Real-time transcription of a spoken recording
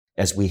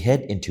As we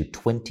head into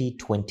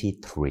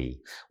 2023,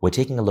 we're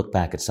taking a look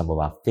back at some of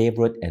our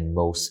favorite and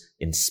most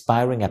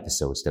inspiring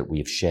episodes that we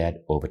have shared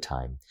over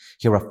time.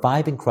 Here are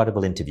 5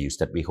 incredible interviews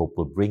that we hope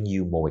will bring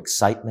you more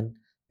excitement,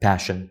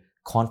 passion,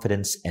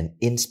 confidence, and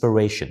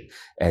inspiration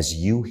as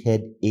you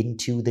head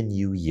into the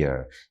new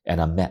year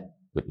and are met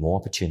with more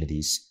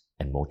opportunities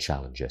and more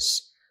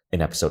challenges.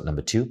 In episode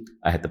number 2,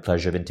 I had the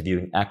pleasure of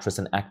interviewing actress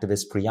and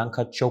activist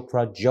Priyanka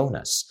Chopra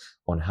Jonas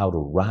on how to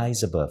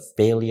rise above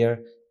failure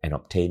and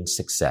obtain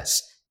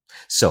success.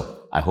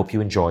 So I hope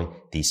you enjoy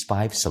these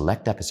 5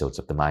 select episodes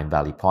of the Mind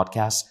Valley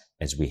podcast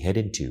as we head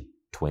into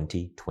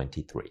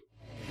 2023.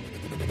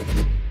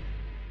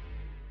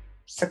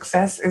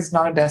 Success is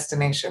not a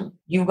destination.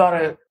 You got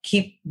to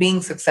keep being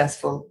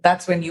successful.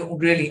 That's when you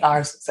really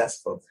are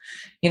successful.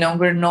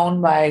 We're known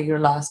by your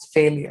last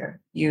failure,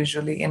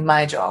 usually in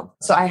my job.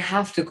 So I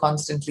have to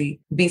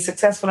constantly be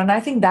successful. And I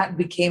think that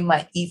became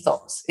my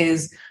ethos,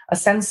 is a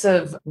sense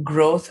of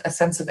growth, a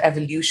sense of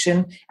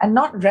evolution, and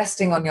not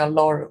resting on your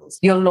laurels.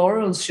 Your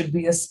laurels should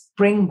be a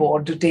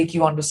springboard to take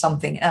you onto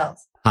something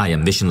else. Hi,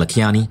 I'm Vishen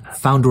Lakhiani,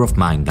 founder of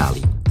Mind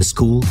Valley, the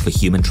School for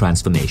Human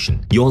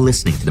Transformation. You're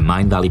listening to the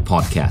Mind Valley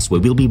podcast,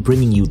 where we'll be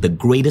bringing you the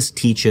greatest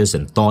teachers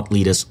and thought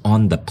leaders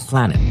on the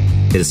planet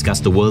to discuss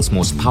the world's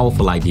most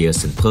powerful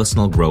ideas in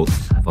personal growth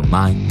for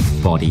mind,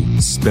 body,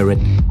 spirit,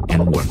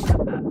 and work.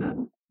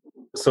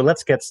 So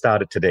let's get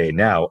started today.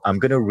 Now, I'm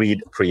going to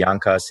read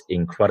Priyanka's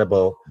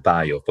incredible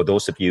bio for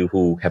those of you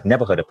who have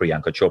never heard of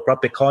Priyanka Chopra,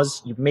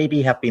 because you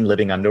maybe have been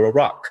living under a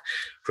rock.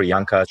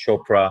 Priyanka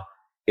Chopra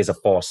is a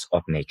force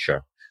of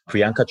nature.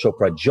 Priyanka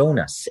Chopra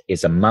Jonas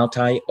is a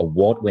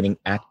multi-award-winning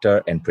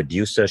actor and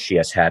producer. She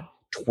has had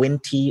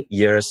 20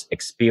 years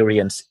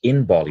experience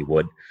in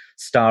Bollywood,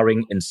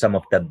 starring in some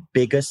of the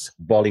biggest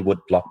Bollywood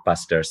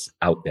blockbusters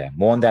out there.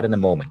 More on that in a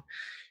moment.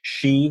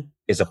 She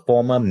is a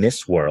former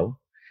Miss World.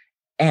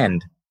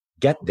 And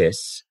get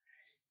this,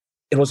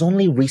 it was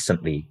only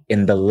recently,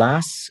 in the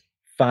last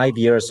 5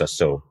 years or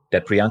so,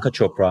 that Priyanka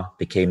Chopra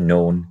became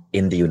known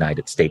in the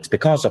United States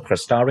because of her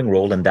starring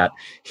role in that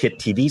hit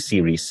TV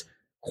series,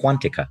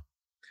 Quantica.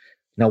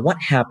 Now, what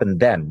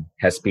happened then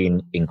has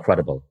been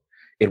incredible.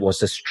 It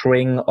was a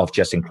string of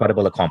just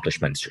incredible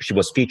accomplishments. She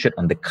was featured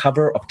on the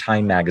cover of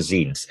Time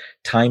magazine's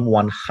Time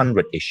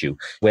 100 issue,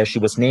 where she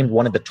was named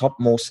one of the top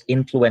most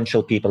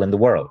influential people in the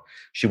world.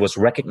 She was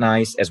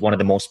recognized as one of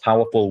the most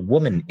powerful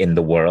women in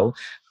the world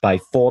by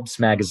Forbes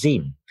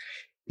magazine.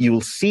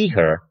 You'll see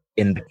her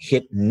in the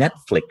hit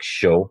Netflix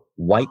show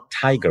White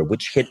Tiger,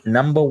 which hit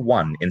number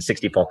 1 in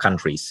 64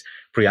 countries.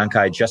 Priyanka,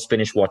 I just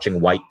finished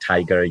watching White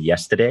Tiger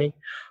yesterday,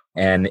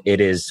 and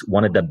it is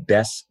one of the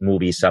best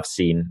movies I've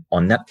seen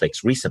on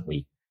Netflix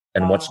recently.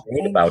 And what's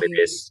great about it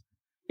is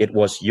it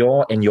was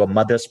your and your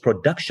mother's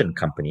production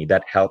company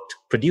that helped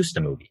produce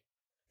the movie.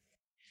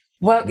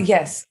 Well,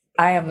 yes,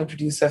 I am the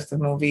producer of the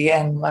movie,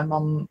 and my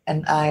mom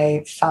and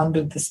I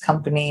founded this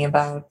company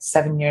about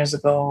 7 years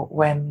ago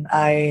when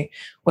I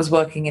was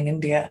working in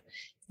India.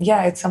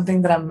 Yeah, it's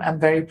something that I'm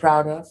very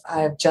proud of.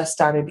 I've just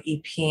started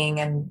EPing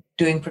and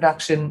doing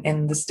production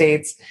in the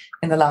States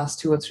in the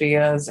last 2 or 3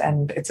 years,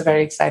 and it's a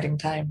very exciting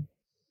time.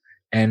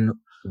 And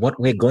what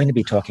we're going to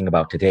be talking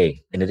about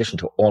today, in addition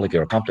to all of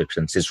your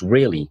accomplishments, is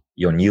really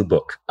your new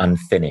book,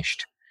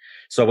 Unfinished.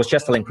 So I was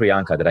just telling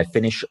Priyanka that I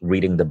finished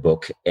reading the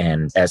book,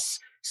 and as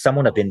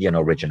someone of Indian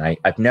origin,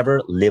 I've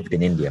never lived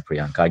in India,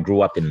 Priyanka. I grew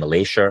up in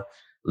Malaysia,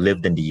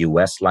 lived in the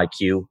US like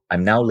you.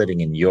 I'm now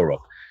living in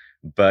Europe.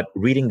 But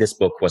reading this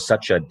book was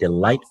such a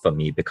delight for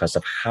me because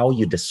of how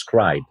you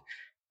describe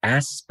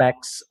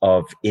aspects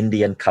of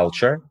Indian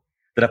culture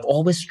that I've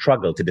always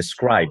struggled to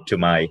describe to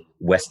my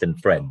Western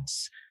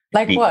friends.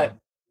 Like what?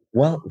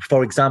 Well,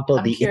 for example,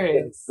 I'm the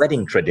Indian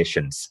wedding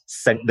traditions,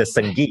 the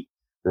Sangeet,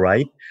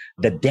 right?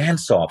 The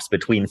dance-offs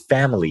between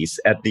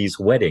families at these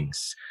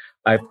weddings.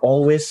 I've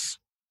always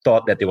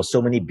thought that there were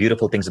so many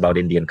beautiful things about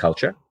Indian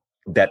culture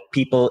that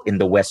people in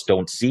the West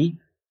don't see.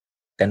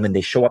 And when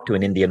they show up to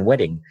an Indian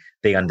wedding,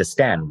 they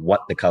understand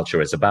what the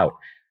culture is about.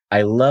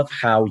 I love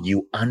how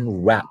you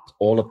unwrap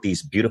all of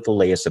these beautiful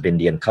layers of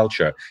Indian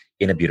culture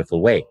in a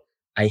beautiful way.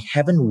 I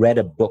haven't read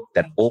a book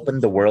that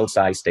opened the world's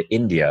eyes to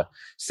India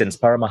since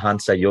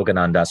Paramahansa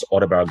Yogananda's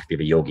autobiography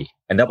of a yogi.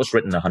 And that was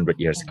written 100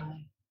 years ago.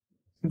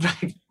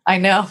 Right. I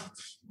know.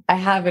 I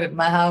have it at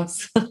my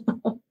house.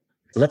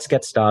 Let's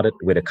get started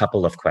with a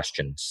couple of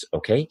questions,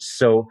 okay?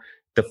 So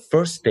the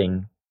first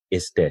thing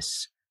is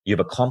this.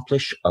 You've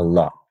accomplished a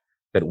lot,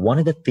 but one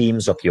of the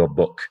themes of your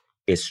book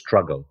is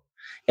struggle.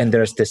 And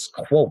there's this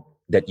quote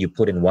that you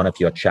put in one of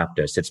your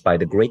chapters. It's by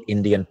the great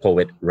Indian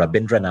poet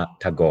Rabindranath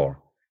Tagore.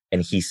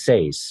 And he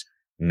says,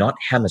 not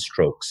hammer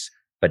strokes,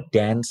 but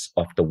dance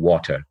of the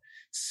water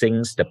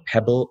sings the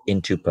pebble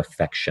into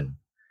perfection.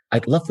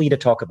 I'd love for you to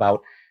talk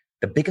about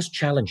the biggest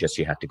challenges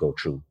you had to go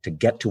through to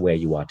get to where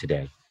you are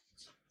today.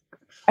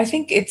 I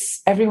think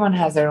everyone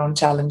has their own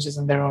challenges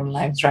in their own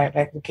lives, right?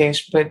 Like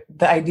Mukesh. But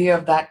the idea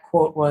of that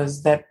quote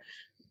was that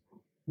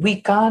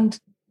we can't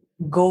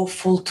go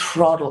full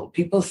throttle.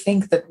 People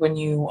think that when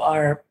you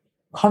are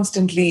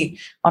constantly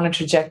on a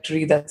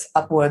trajectory that's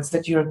upwards,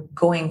 that you're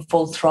going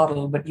full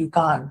throttle, but you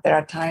can't. There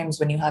are times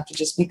when you have to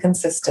just be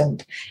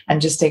consistent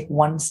and just take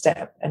one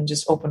step and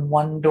just open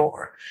one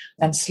door.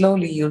 And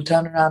slowly you'll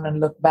turn around and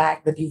look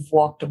back that you've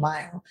walked a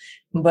mile.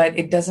 But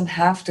it doesn't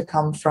have to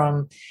come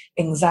from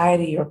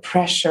anxiety or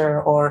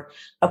pressure or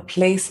a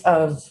place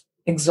of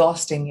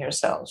exhausting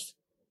yourself,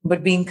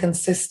 but being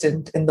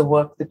consistent in the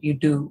work that you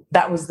do.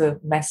 That was the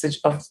message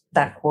of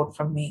that quote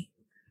from me.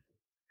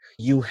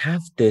 You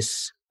have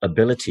this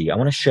ability. I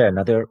want to share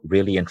another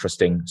really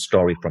interesting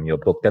story from your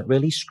book that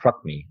really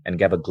struck me and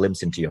gave a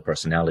glimpse into your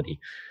personality.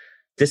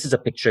 This is a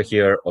picture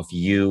here of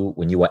you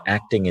when you were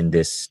acting in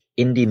this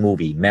indie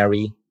movie,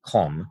 Mary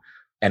Com.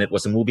 And it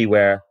was a movie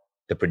where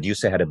the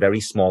producer had a very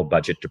small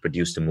budget to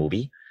produce the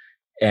movie.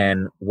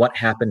 And what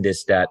happened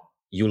is that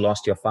you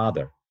lost your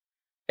father.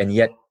 And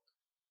yet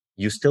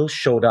you still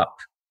showed up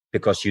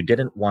because you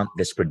didn't want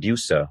this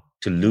producer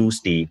to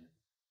lose the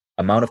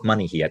amount of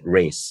money he had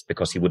raised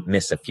because he would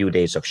miss a few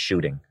days of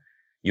shooting.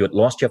 You had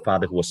lost your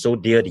father who was so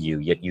dear to you,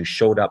 yet you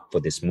showed up for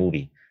this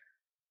movie.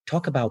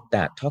 Talk about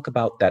that. Talk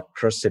about that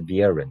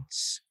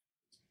perseverance.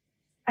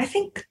 I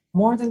think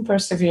more than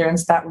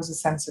perseverance, that was a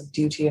sense of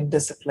duty and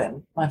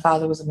discipline. My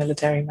father was a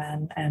military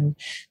man, and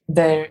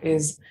there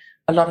is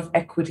a lot of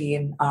equity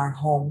in our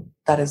home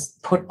that is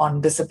put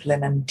on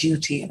discipline and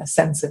duty and a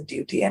sense of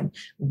duty and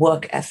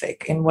work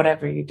ethic in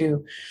whatever you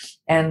do.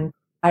 And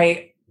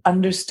I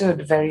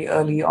understood very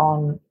early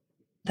on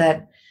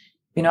that,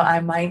 I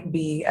might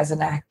be as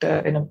an actor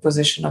in a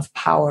position of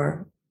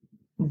power,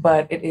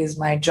 but it is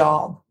my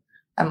job.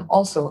 I'm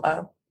also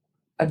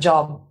a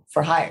job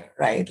for hire,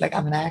 right? Like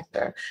I'm an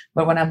actor.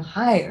 But when I'm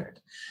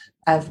hired,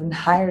 I've been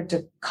hired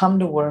to come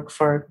to work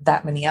for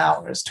that many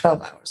hours,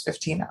 12 hours,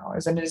 15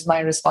 hours. And it is my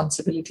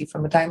responsibility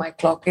from the time I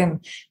clock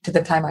in to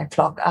the time I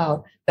clock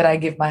out that I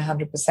give my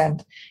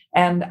 100%.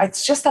 And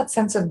it's just that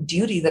sense of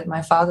duty that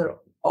my father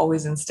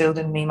always instilled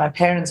in me. My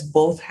parents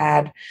both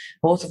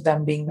of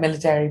them being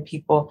military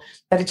people,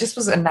 that it just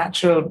was a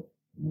natural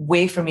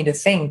way for me to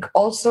think.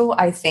 Also,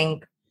 I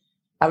think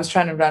I was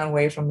trying to run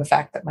away from the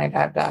fact that my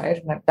dad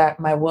died,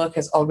 that my work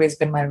has always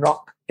been my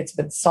rock. It's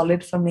been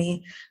solid for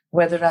me,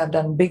 whether I've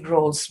done big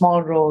roles,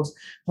 small roles,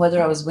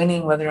 whether I was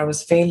winning, whether I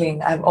was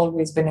failing, I've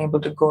always been able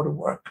to go to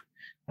work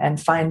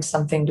and find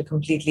something to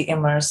completely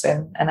immerse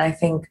in. And I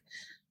think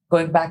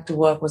going back to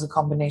work was a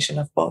combination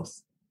of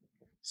both.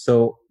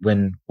 So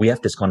when we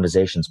have these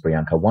conversations,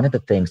 Priyanka, one of the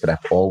things that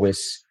I've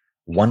always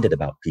wondered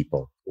about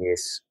people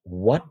is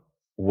what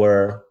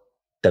were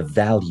the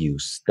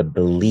values, the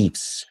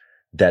beliefs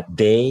that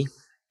they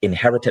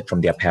inherited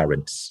from their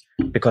parents?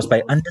 Because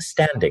by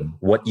understanding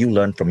what you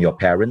learned from your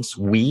parents,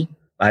 I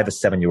have a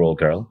 7-year-old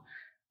girl,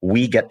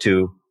 we get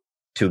to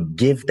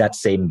give that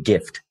same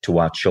gift to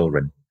our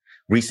children.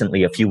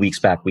 Recently, a few weeks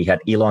back, we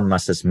had Elon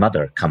Musk's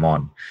mother come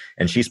on,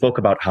 and she spoke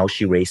about how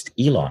she raised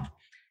Elon.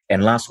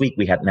 And last week,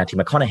 we had Matthew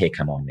McConaughey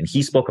come on, and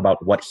he spoke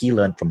about what he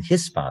learned from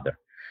his father.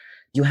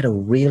 You had a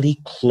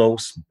really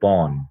close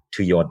bond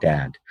to your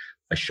dad,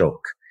 Ashok,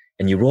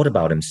 and you wrote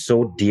about him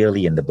so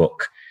dearly in the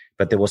book.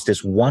 But there was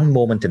this one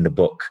moment in the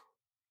book,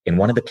 in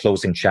one of the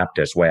closing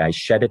chapters, where I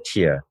shed a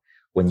tear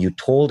when you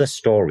told a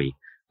story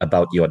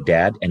about your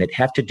dad, and it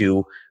had to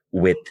do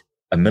with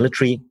a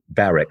military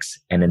barracks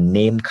and a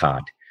name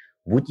card.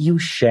 Would you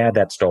share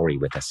that story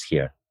with us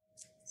here?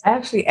 I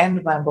actually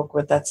end my book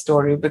with that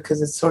story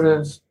because it sort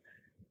of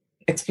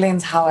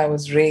explains how I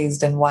was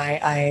raised and why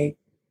I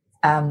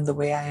am the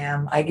way I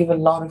am. I give a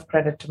lot of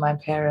credit to my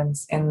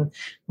parents in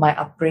my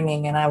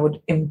upbringing, and I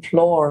would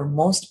implore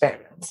most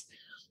parents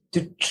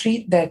to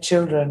treat their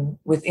children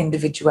with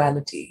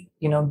individuality,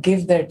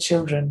 give their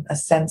children a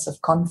sense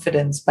of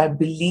confidence by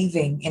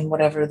believing in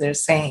whatever they're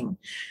saying.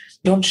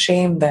 Don't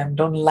shame them.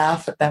 Don't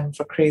laugh at them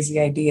for crazy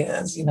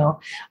ideas,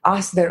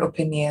 ask their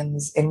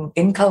opinions and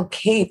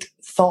inculcate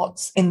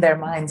thoughts in their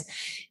minds.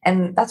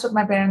 And that's what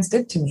my parents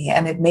did to me.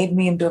 And it made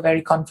me into a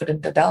very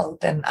confident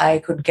adult. And I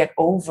could get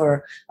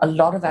over a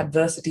lot of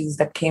adversities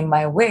that came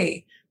my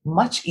way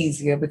much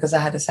easier because I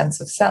had a sense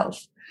of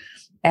self.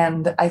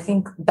 And I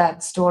think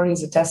that story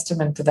is a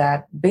testament to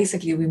that.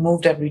 Basically, we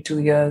moved every 2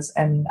 years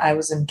and I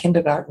was in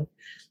kindergarten.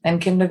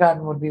 And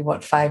kindergarten would be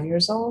 5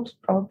 years old,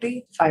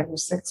 probably 5 or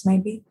 6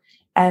 maybe.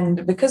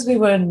 And because we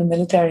were in the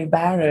military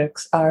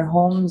barracks, our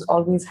homes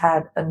always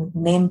had a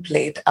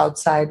nameplate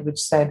outside which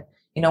said,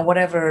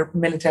 whatever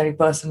military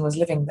person was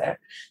living there.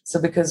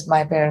 So because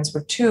my parents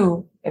were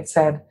 2, it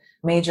said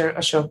Major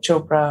Ashok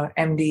Chopra,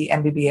 MD,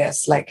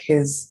 MBBS, like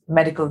his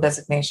medical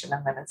designation.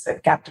 And then it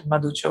said Captain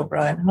Madhu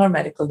Chopra and her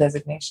medical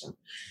designation.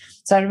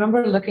 So I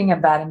remember looking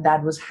at that, and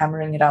Dad was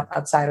hammering it up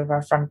outside of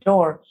our front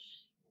door.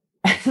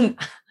 And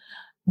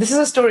this is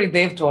a story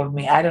they've told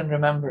me. I don't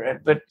remember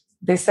it, but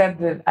they said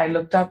that I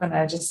looked up and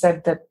I just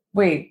said that,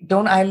 wait,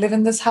 don't I live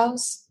in this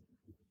house?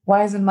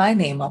 Why isn't my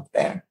name up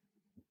there?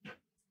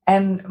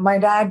 And my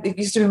dad, it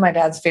used to be my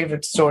dad's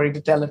favorite story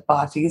to tell at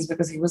parties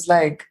because he was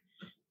like,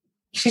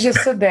 she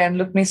just stood there and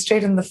looked me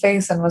straight in the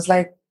face and was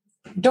like,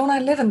 don't I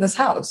live in this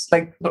house?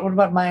 Like, but what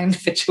about my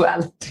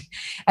individuality?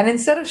 And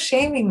instead of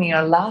shaming me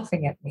or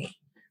laughing at me,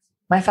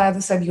 My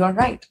father said, "You're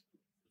right.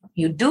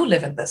 You do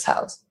live in this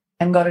house,"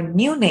 and got a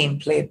new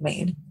nameplate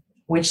made,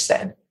 which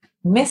said,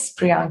 Miss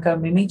Priyanka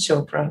Mimi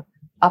Chopra,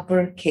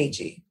 upper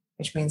KG,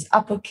 which means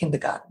upper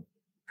kindergarten.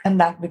 And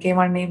that became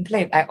our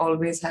nameplate. I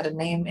always had a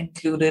name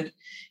included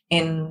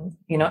in,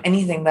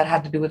 anything that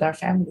had to do with our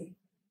family.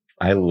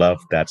 I love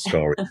that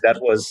story.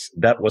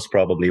 That was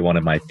probably one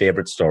of my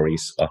favorite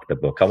stories of the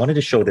book. I wanted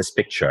to show this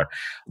picture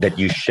that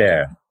you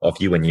share of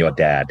you and your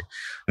dad.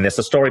 And there's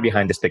a story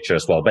behind this picture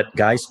as well. But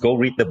guys, go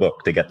read the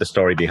book to get the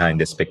story behind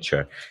this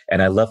picture. And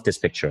I love this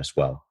picture as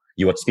well.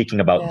 You were speaking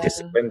about Yeah.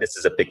 discipline. This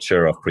is a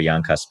picture of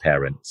Priyanka's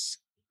parents.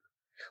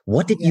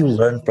 What did you Yeah.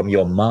 learn from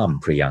your mom,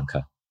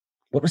 Priyanka?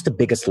 What was the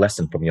biggest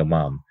lesson from your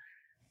mom?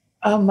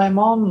 My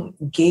mom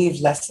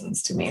gave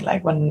lessons to me,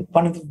 like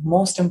one of the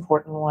most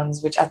important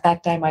ones, which at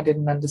that time I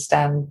didn't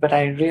understand, but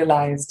I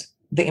realized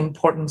the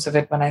importance of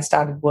it when I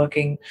started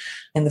working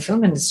in the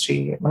film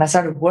industry, when I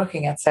started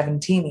working at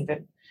 17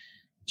 even.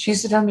 She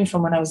used to tell me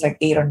from when I was like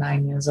 8 or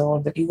 9 years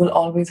old that you will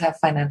always have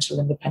financial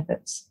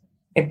independence.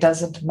 It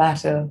doesn't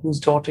matter whose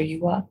daughter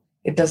you are.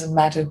 It doesn't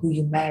matter who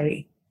you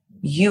marry.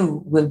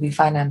 You will be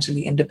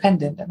financially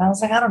independent. And I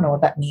was like, I don't know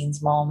what that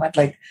means, Mom, at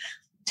like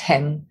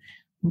 10.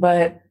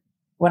 But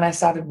when I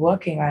started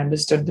working, I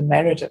understood the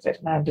merit of it.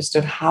 And I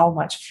understood how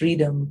much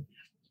freedom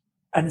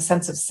and a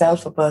sense of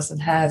self a person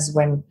has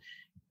when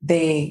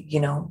they,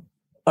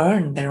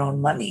 earn their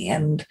own money.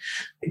 And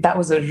that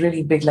was a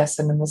really big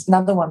lesson. And there's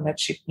another one that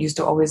she used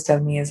to always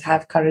tell me is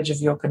have courage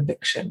of your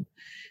conviction.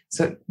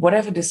 So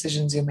whatever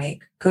decisions you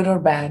make, good or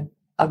bad,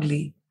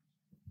 ugly,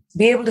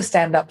 be able to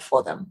stand up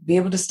for them, be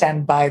able to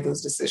stand by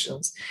those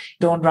decisions.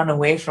 Don't run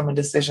away from a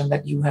decision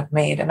that you have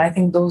made. And I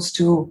think those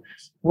two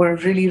were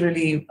really,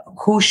 really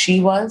who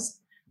she was,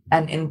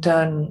 and in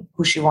turn,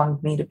 who she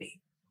wanted me to be.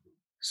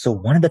 So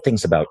one of the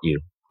things about you,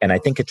 and I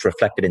think it's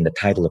reflected in the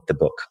title of the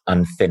book,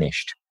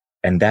 Unfinished,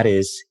 and that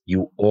is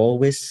you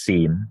always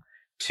seem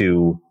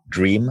to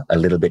dream a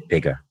little bit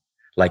bigger.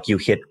 Like you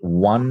hit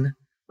one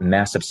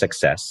massive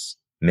success,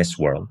 Miss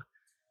World.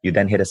 You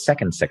then hit a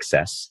second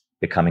success,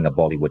 becoming a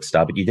Bollywood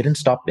star, but you didn't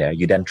stop there.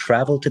 You then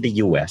traveled to the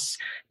US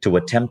to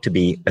attempt to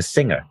be a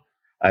singer.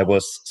 I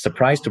was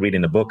surprised to read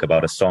in a book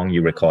about a song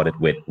you recorded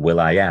with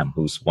will.i.am,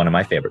 who's one of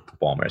my favorite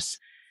performers.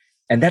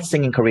 And that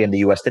singing career in the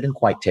US didn't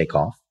quite take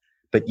off,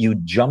 but you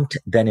jumped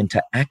then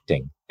into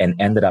acting and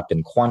ended up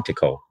in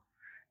Quantico,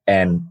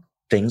 and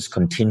things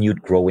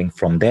continued growing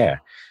from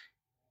there.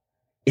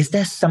 Is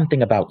there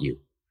something about you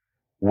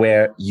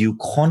where you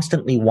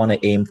constantly want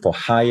to aim for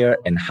higher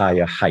and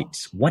higher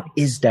heights? What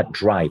is that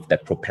drive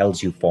that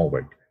propels you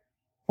forward?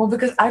 Well,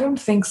 because I don't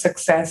think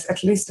success,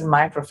 at least in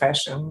my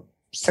profession,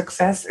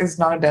 success is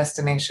not a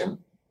destination.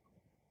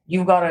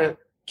 You got to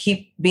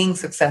keep being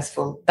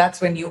successful. That's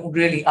when you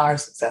really are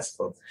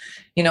successful.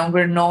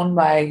 We're known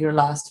by your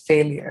last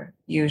failure,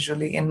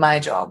 usually in my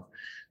job.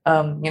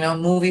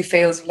 Movie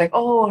fails, like,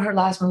 oh, her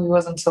last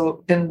movie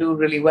didn't do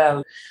really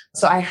well.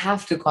 So I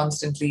have to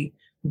constantly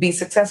be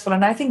successful.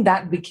 And I think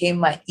that became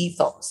my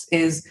ethos,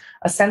 is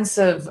a sense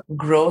of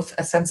growth,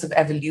 a sense of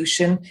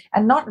evolution,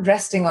 and not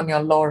resting on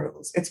your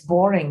laurels. It's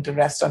boring to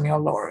rest on your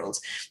laurels.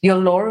 Your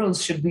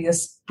laurels should be a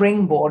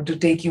springboard to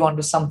take you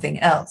onto something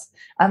else.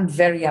 I'm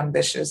very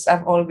ambitious.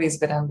 I've always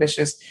been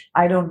ambitious.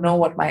 I don't know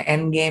what my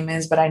end game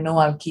is, but I know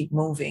I'll keep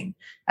moving.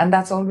 And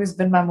that's always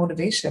been my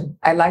motivation.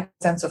 I like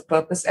a sense of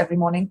purpose every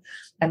morning,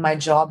 and my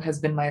job has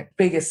been my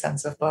biggest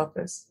sense of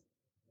purpose.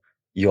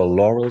 Your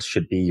laurels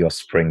should be your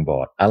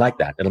springboard. I like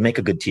that. It'll make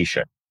a good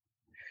t-shirt.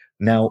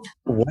 Now,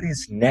 what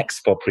is next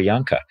for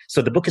Priyanka?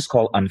 So the book is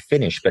called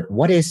Unfinished, but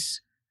what is,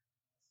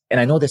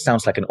 and I know this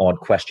sounds like an odd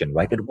question,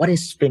 right? But what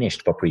is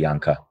finished for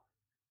Priyanka?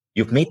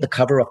 You've made the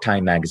cover of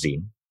Time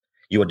magazine.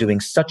 You are doing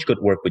such good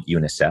work with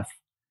UNICEF.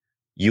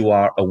 You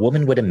are a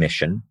woman with a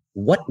mission.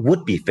 What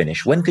would be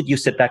finished? When could you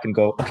sit back and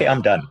go, okay,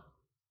 I'm done?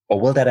 Or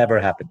will that ever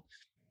happen?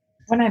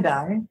 When I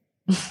die.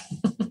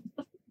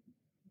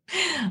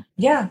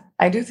 Yeah,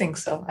 I do think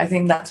so. I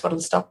think that's what will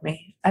stop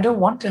me. I don't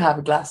want to have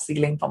a glass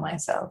ceiling for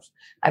myself.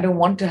 I don't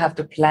want to have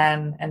to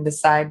plan and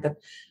decide that,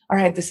 all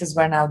right, this is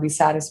when I'll be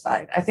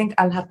satisfied. I think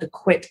I'll have to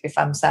quit if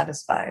I'm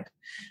satisfied.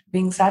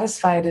 Being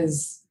satisfied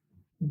is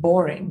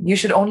boring. You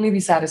should only be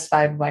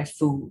satisfied by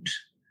food,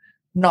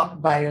 not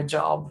by your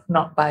job,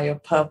 not by your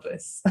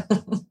purpose.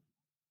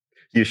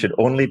 You should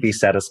only be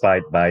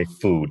satisfied by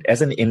food.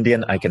 As an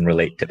Indian, I can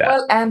relate to that.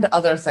 Well, and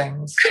other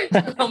things.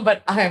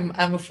 But I'm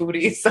a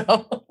foodie,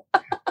 so.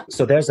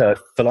 So there's a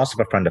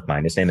philosopher friend of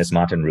mine, his name is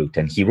Martin Root,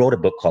 and he wrote a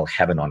book called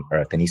Heaven on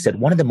Earth. And he said,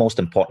 one of the most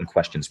important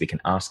questions we can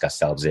ask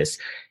ourselves is,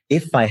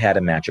 if I had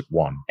a magic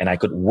wand and I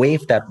could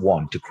wave that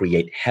wand to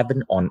create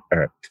heaven on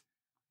earth,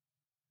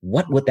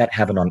 what would that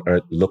heaven on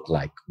earth look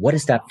like? What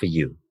is that for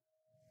you?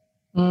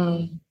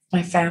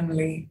 My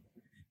family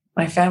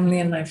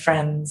and my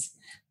friends.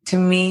 To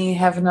me,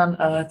 heaven on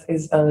earth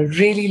is a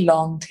really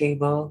long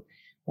table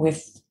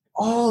with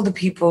all the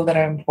people that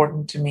are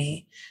important to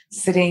me,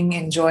 sitting,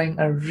 enjoying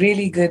a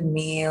really good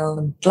meal,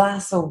 a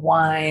glass of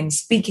wine,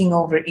 speaking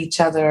over each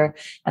other,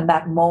 and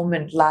that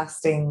moment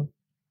lasting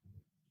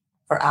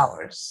for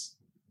hours.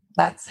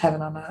 That's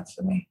heaven on earth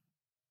for me.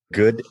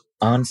 Good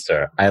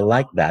answer. I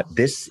like that.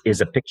 This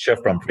is a picture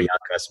from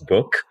Priyanka's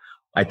book.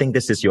 I think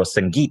this is your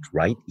Sangeet,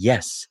 right?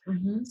 Yes. So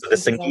the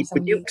This is our Sangeet,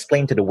 could you Sangeet.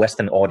 explain to the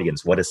Western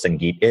audience what a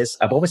Sangeet is?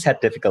 I've always had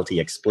difficulty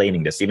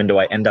explaining this, even though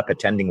I end up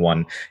attending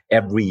one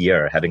every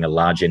year, having a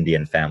large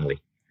Indian family.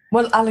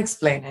 Well, I'll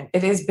explain it.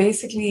 It is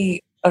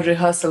basically a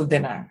rehearsal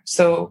dinner.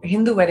 So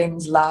Hindu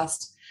weddings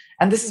last,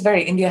 and this is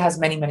very, India has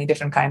many, many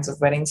different kinds of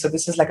weddings. So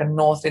this is like a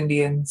North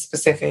Indian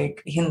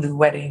specific Hindu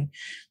wedding.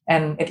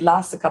 And it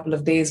lasts a couple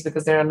of days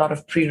because there are a lot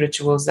of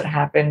pre-rituals that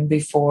happen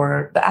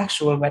before the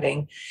actual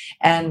wedding.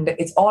 And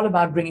it's all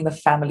about bringing the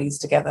families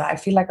together. I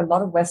feel like a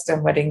lot of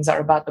Western weddings are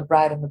about the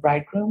bride and the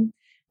bridegroom.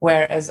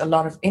 Whereas a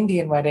lot of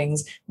Indian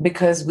weddings,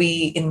 because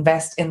we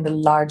invest in the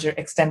larger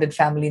extended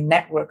family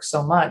network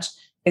so much,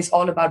 it's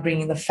all about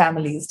bringing the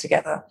families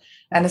together.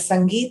 And a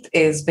Sangeet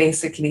is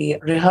basically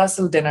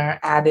rehearsal dinner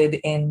added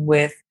in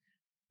with,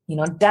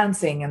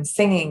 dancing and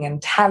singing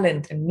and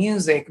talent and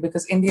music,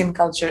 because Indian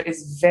culture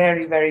is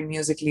very, very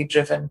musically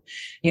driven.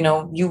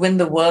 You win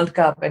the World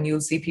Cup and you'll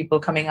see people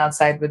coming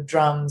outside with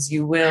drums.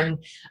 You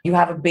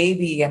have a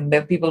baby and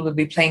the people will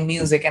be playing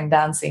music and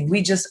dancing.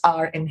 We just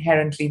are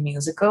inherently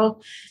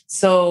musical.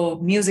 So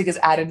music is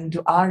added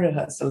into our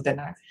rehearsal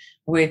dinner,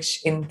 which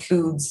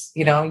includes,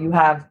 you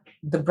have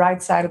the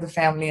bride side of the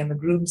family and the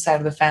groom side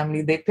of the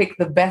family. They pick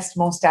the best,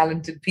 most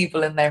talented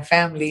people in their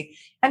family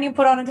and you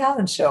put on a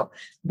talent show.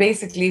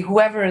 Basically,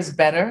 whoever is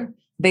better,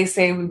 they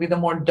say will be the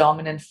more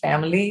dominant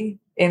family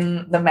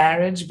in the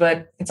marriage,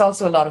 but it's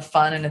also a lot of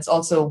fun. And it's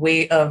also a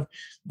way of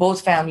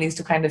both families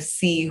to kind of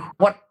see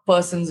what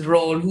person's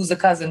role, who's the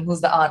cousin,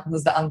 who's the aunt,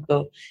 who's the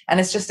uncle. And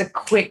it's just a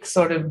quick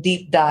sort of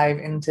deep dive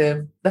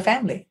into the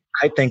family.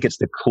 I think it's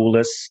the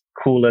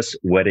coolest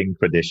wedding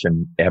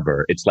tradition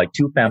ever. It's like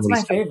two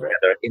families coming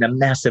together in a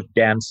massive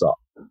dance-off.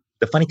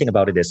 The funny thing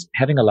about it is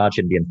having a large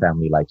Indian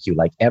family like you,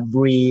 like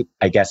every,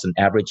 I guess, an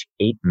average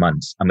 8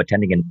 months, I'm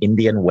attending an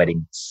Indian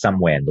wedding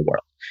somewhere in the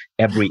world,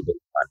 every 8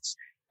 months.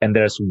 And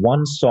there's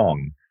one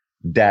song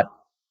that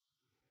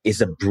is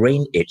a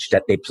brain itch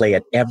that they play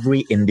at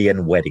every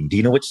Indian wedding. Do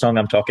you know which song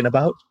I'm talking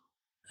about?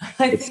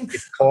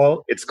 It's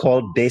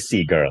called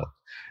Desi Girl.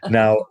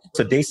 Now,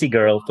 so Desi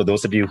Girl, for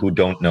those of you who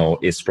don't know,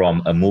 is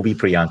from a movie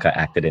Priyanka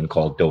acted in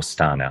called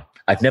Dostana.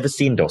 I've never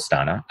seen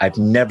Dostana. I've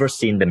never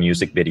seen the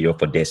music video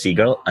for Desi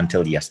Girl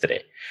until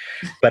yesterday.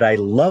 But I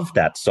love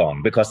that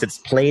song because it's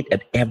played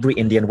at every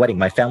Indian wedding.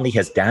 My family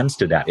has danced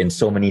to that in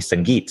so many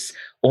Sangeets.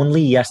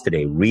 Only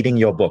yesterday, reading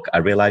your book, I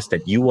realized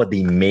that you were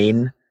the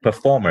main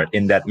performer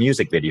in that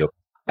music video.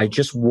 I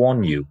just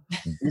warn you,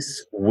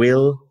 this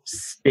will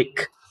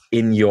stick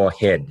in your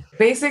head.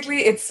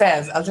 Basically,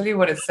 I'll tell you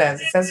what it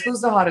says. It says,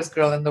 who's the hottest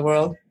girl in the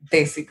world?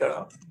 Desi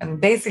Girl.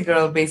 And Desi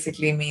Girl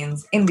basically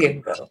means Indian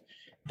girl.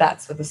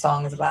 That's what the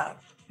song is about.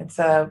 It's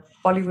a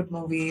Bollywood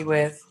movie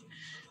with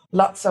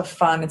lots of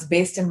fun. It's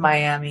based in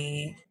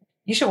Miami.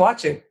 You should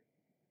watch it.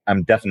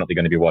 I'm definitely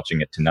going to be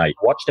watching it tonight.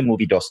 Watch the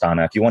movie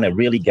Dostana. If you want to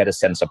really get a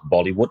sense of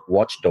Bollywood,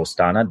 watch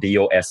Dostana,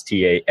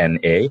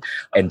 Dostana,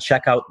 and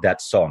check out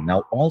that song.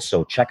 Now,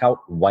 also check out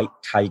White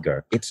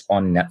Tiger. It's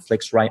on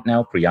Netflix right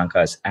now.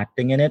 Priyanka is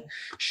acting in it.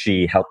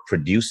 She helped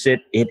produce it.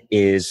 It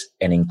is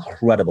an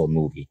incredible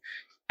movie.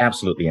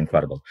 Absolutely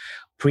incredible.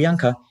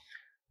 Priyanka,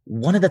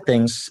 one of the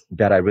things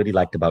that I really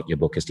liked about your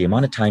book is the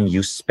amount of time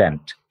you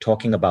spent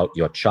talking about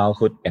your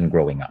childhood and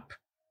growing up.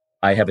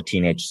 I have a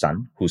teenage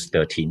son who's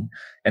 13.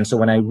 And so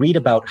when I read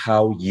about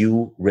how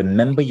you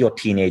remember your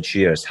teenage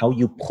years, how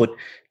you put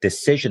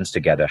decisions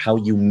together, how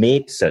you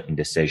made certain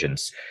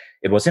decisions,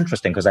 it was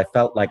interesting because I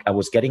felt like I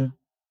was getting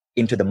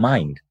into the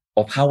mind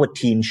of how a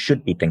teen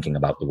should be thinking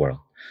about the world.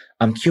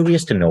 I'm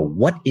curious to know,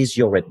 what is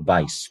your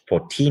advice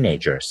for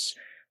teenagers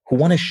who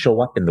want to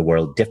show up in the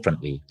world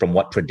differently from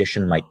what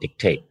tradition might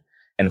dictate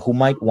and who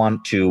might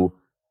want to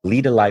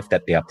lead a life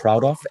that they are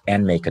proud of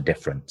and make a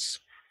difference?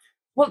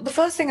 Well, the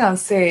first thing I'll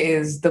say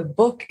is the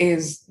book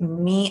is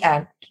me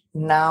at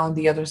now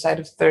the other side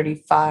of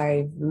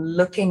 35,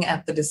 looking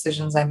at the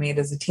decisions I made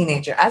as a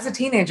teenager. As a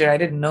teenager, I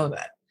didn't know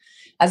that.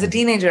 As a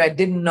teenager, I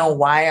didn't know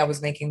why I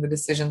was making the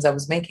decisions I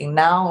was making.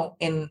 Now,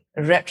 in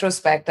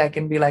retrospect, I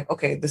can be like,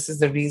 okay, this is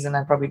the reason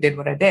I probably did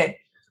what I did.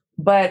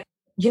 But,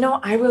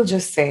 I will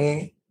just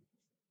say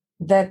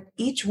that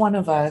each one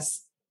of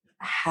us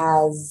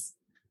has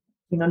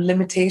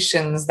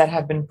limitations that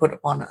have been put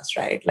upon us,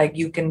 right? Like,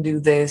 you can do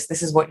this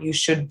is what you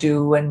should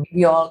do. And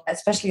we all,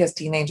 especially as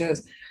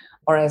teenagers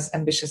or as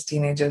ambitious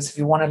teenagers, if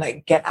you want to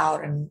like get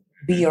out and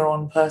be your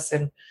own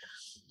person,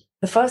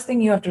 the first thing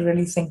you have to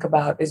really think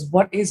about is,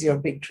 what is your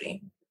big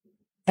dream?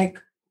 Like,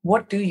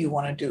 what do you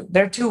want to do?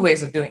 There are two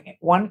ways of doing it.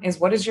 One is,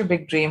 what is your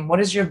big dream? What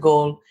is your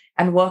goal?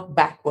 And work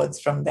backwards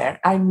from there.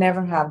 I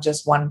never have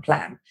just one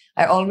plan.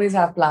 I always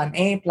have plan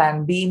A,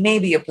 plan B,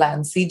 maybe a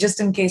plan C,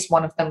 just in case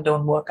one of them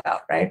don't work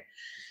out, right?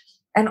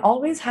 And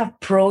always have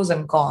pros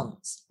and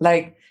cons.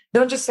 Like,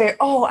 don't just say,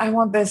 oh, I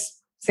want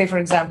this, say, for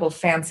example,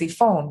 fancy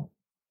phone.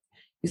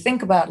 You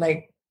think about,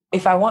 like,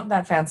 if I want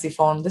that fancy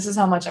phone, this is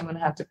how much I'm going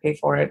to have to pay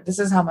for it. This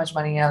is how much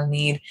money I'll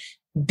need.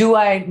 Do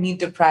I need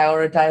to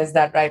prioritize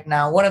that right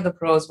now? What are the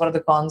pros? What are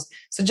the cons?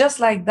 So just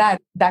like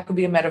that, that could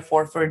be a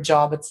metaphor for a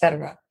job,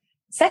 etc.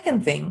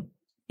 Second thing,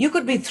 you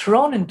could be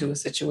thrown into a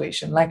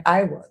situation like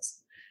I was.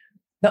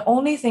 The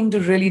only thing to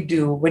really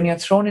do when you're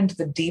thrown into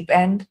the deep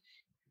end,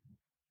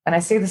 and I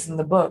say this in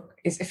the book,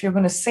 is if you're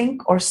going to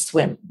sink or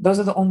swim, those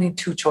are the only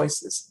two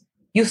choices.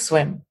 You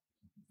swim.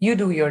 You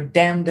do your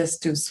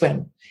damnedest to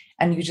swim.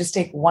 And you just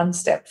take one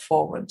step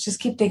forward. Just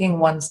keep taking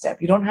one step.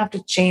 You don't have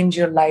to change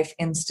your life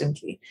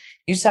instantly.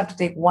 You just have to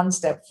take one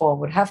step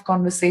forward. Have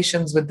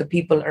conversations with the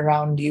people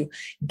around you.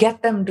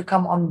 Get them to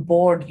come on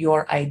board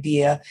your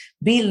idea.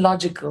 Be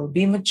logical.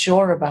 Be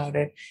mature about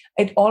it.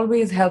 It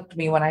always helped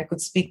me when I could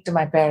speak to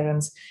my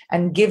parents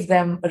and give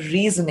them a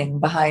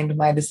reasoning behind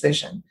my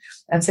decision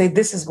and say,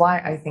 this is why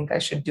I think I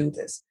should do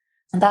this.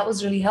 And that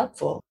was really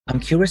helpful. I'm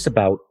curious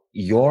about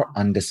your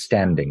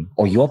understanding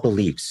or your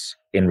beliefs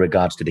in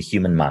regards to the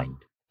human mind.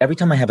 Every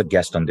time I have a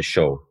guest on the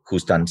show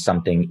who's done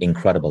something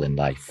incredible in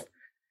life,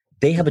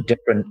 they have a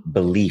different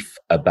belief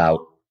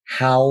about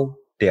how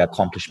their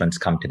accomplishments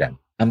come to them.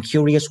 I'm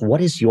curious, what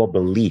is your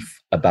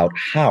belief about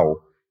how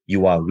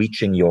you are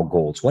reaching your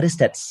goals? What is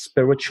that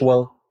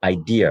spiritual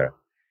idea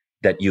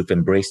that you've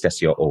embraced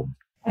as your own?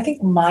 I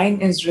think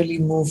mine is really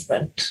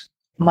movement.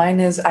 Mine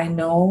is, I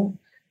know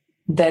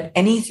that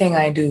anything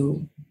I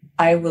do,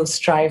 I will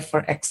strive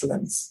for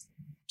excellence.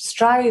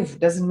 Strive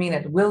doesn't mean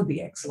it will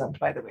be excellent,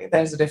 by the way.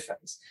 There's a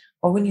difference.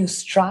 But when you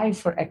strive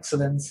for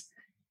excellence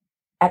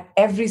at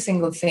every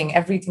single thing,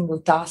 every single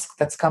task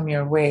that's come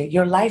your way,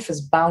 your life is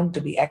bound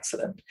to be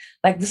excellent.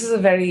 Like, this is a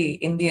very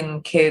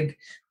Indian kid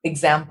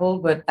example,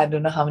 but I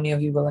don't know how many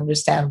of you will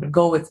understand, but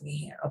go with me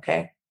here,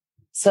 okay?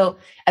 So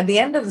at the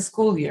end of the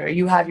school year,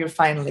 you have your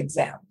final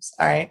exams,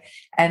 all right?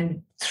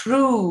 And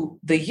through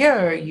the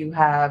year, you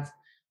have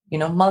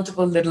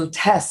multiple little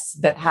tests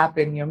that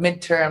happen, your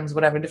midterms,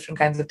 whatever, different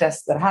kinds of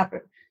tests that happen.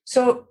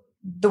 So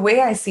the way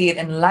I see it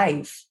in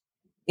life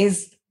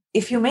is,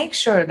 if you make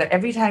sure that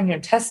every time you're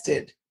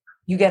tested,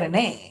 you get an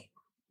A,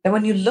 then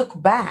when you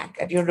look back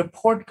at your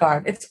report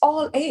card, it's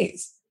all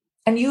A's.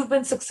 And you've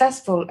been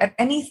successful at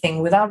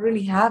anything without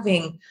really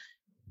having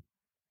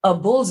a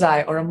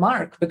bullseye or a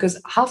mark,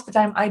 because half the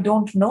time I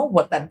don't know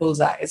what that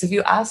bullseye is. If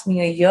you ask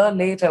me a year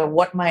later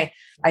what my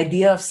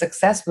idea of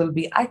success will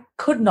be, I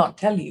could not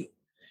tell you.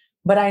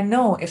 But I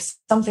know if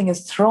something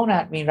is thrown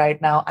at me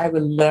right now, I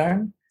will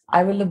learn,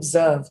 I will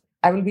observe,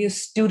 I will be a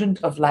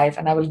student of life,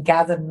 and I will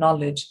gather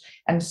knowledge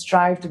and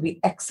strive to be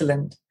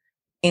excellent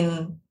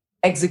in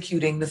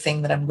executing the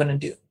thing that I'm going to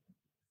do.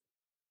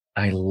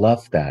 I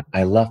love that.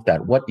 I love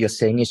that. What you're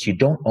saying is you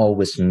don't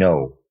always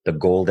know the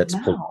goal that's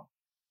put,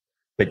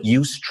 but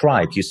you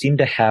strive. You seem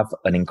to have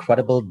an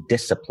incredible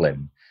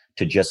discipline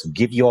to just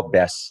give your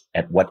best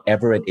at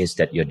whatever it is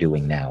that you're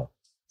doing now.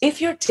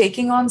 If you're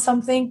taking on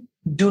something,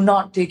 do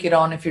not take it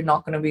on if you're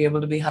not going to be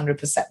able to be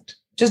 100%.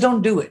 Just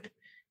don't do it.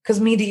 Because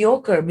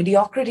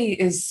mediocrity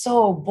is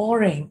so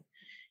boring.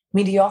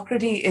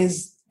 Mediocrity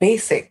is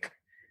basic.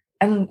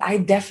 And I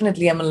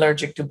definitely am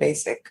allergic to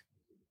basic.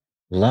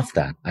 Love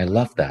that. I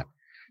love that.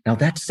 Now,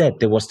 that said,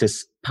 there was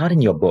this part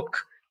in your book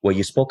where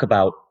you spoke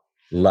about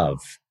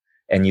love.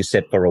 And you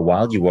said for a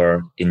while you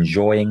were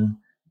enjoying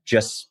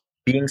just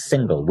being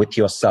single with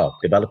yourself,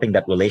 developing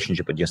that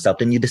relationship with yourself.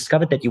 Then you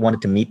discovered that you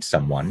wanted to meet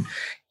someone.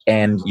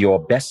 And your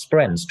best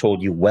friends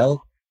told you,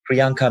 well,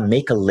 Priyanka,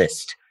 make a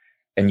list.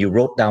 And you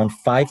wrote down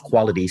 5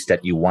 qualities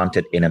that you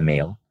wanted in a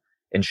male.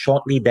 And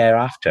shortly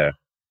thereafter,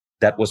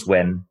 that was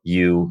when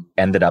you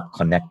ended up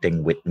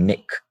connecting with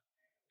Nick.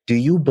 Do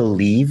you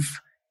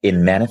believe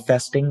in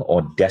manifesting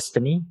or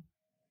destiny?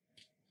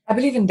 I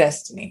believe in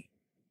destiny,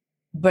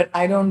 but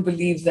I don't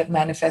believe that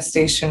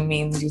manifestation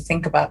means you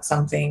think about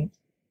something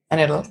and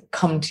it'll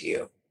come to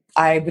you.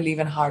 I believe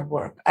in hard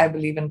work. I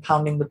believe in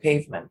pounding the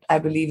pavement. I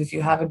believe if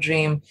you have a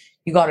dream,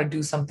 you got to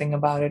do something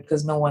about it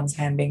because no one's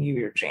handing you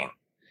your dream.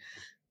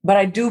 But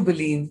I do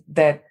believe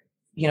that,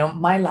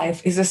 my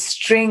life is a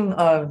string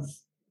of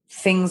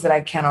things that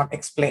I cannot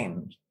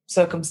explain,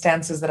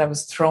 circumstances that I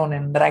was thrown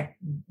in that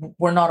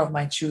were not of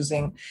my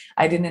choosing.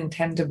 I didn't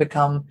intend to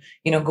become,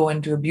 go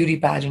into a beauty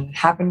pageant. It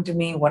happened to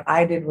me. What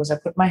I did was I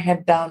put my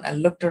head down, I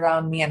looked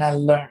around me, and I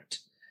learned.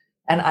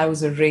 And I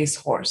was a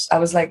racehorse. I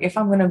was like, if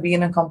I'm going to be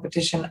in a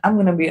competition, I'm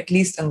going to be at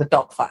least in the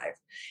top 5.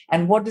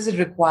 And what does it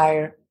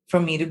require for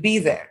me to be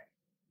there?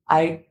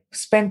 I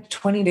spent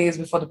 20 days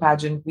before the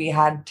pageant. We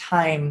had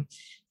time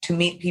to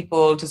meet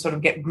people, to sort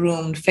of get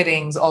groomed,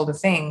 fittings, all the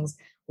things.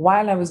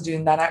 While I was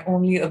doing that, I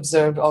only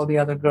observed all the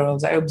other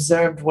girls. I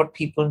observed what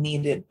people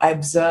needed. I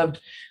observed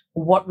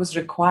what was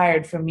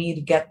required for me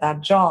to get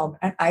that job.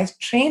 And I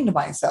trained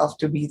myself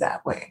to be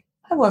that way.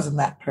 I wasn't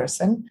that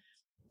person.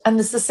 And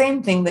it's the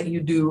same thing that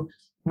you do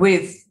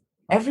with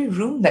every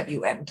room that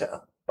you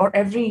enter or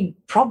every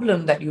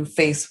problem that you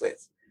face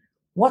with.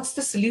 What's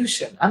the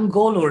solution? I'm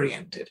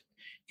goal-oriented.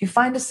 If you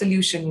find a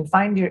solution, you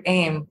find your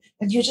aim,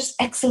 and you're just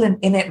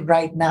excellent in it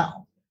right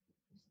now,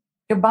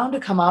 you're bound to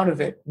come out of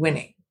it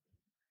winning.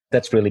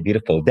 That's really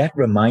beautiful. That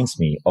reminds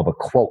me of a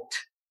quote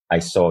I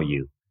saw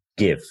you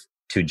give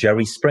to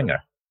Jerry Springer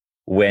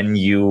when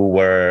you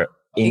were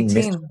in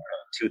Miss 18. World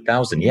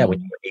 2000. Yeah, when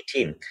you were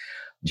 18.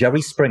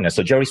 Jerry Springer.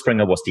 So Jerry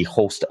Springer was the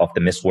host of the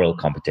Miss World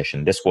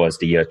competition. This was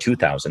the year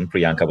 2000.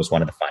 Priyanka was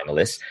one of the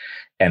finalists.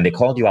 And they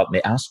called you out and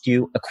they asked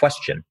you a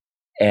question.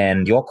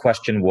 And your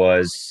question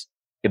was,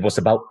 it was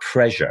about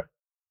pressure.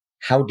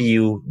 How do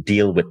you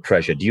deal with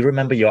pressure? Do you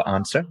remember your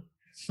answer?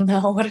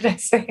 No, what did I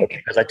say?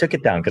 Because I took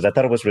it down because I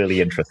thought it was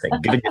really interesting.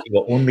 Given that you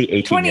were only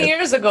 18 20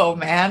 years ago,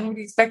 man. What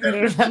do you expect me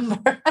to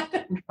remember? I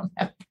didn't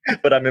remember.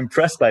 But I'm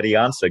impressed by the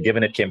answer,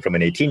 given it came from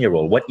an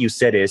 18-year-old. What you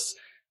said is,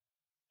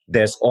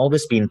 there's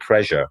always been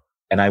pressure,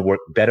 and I work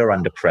better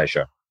under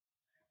pressure.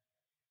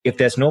 If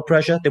there's no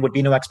pressure, there would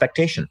be no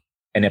expectation.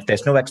 And if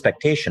there's no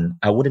expectation,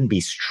 I wouldn't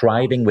be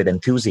striving with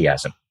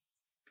enthusiasm.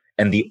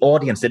 And the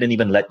audience didn't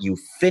even let you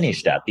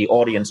finish that. The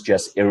audience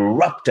just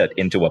erupted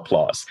into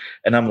applause.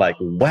 And I'm like,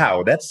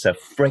 wow, that's a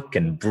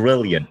freaking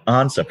brilliant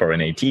answer for an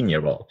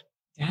 18-year-old.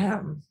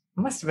 Damn,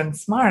 must have been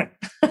smart.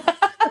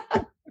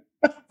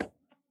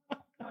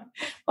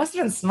 Must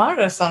have been smart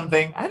or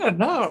something. I don't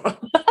know.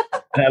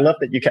 And I love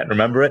that you can't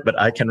remember it, but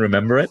I can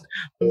remember it.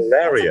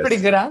 Hilarious. That's a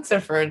pretty good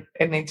answer for an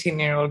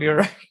 18-year-old. You're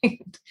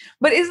right.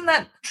 But isn't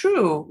that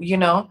true?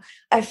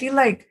 I feel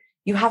like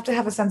you have to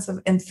have a sense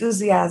of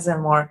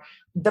enthusiasm, or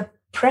the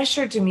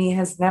pressure to me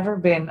has never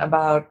been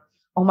about,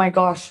 oh my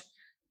gosh,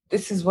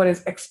 this is what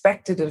is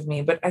expected of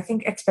me. But I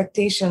think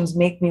expectations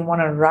make me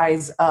want to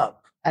rise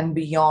up and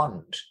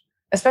beyond,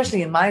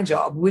 especially in my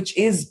job, which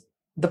is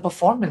the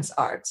performance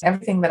arts.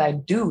 Everything that I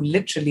do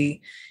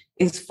literally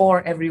is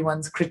for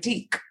everyone's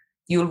critique.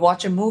 You'll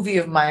watch a movie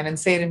of mine and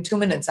say it in 2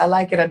 minutes. I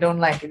like it, I don't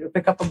like it. You'll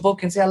pick up a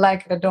book and say, I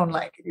like it, I don't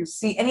like it. You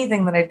see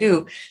anything that I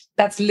do,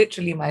 that's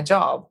literally my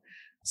job.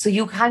 So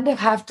you kind of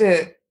have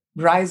to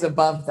rise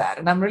above that.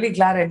 And I'm really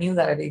glad I knew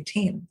that at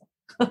 18.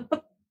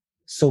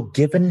 So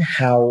given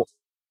how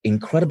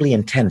incredibly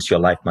intense your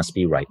life must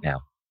be right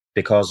now,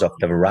 because of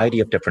the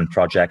variety of different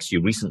projects, you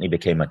recently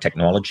became a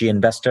technology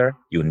investor.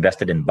 You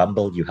invested in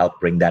Bumble. You helped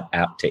bring that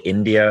app to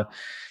India.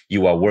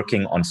 You are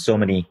working on so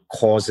many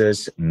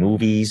causes,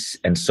 movies,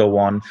 and so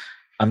on.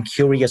 I'm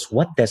curious,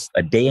 what does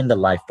a day in the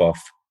life of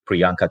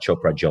Priyanka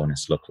Chopra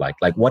Jonas look like?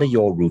 Like, what are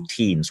your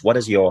routines? What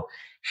is your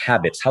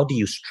habits? How do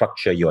you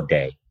structure your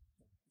day?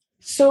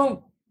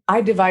 So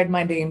I divide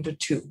my day into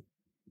two: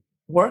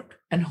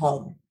 work and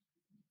home.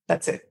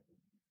 That's it.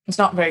 It's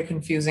not very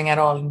confusing at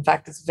all. In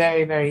fact, it's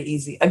very, very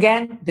easy.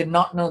 Again, did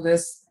not know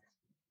this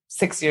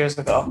 6 years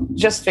ago.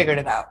 Just figured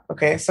it out.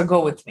 Okay, so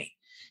go with me.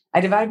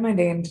 I divide my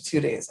day into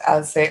 2 days.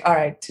 I'll say, all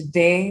right,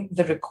 today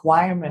the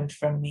requirement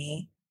from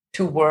me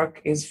to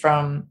work is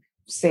from,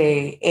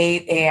 say,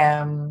 8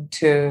 a.m.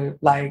 to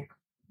like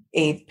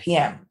 8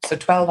 p.m. So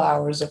 12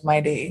 hours of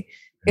my day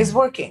is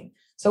working.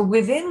 So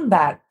within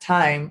that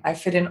time, I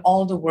fit in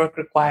all the work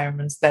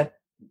requirements that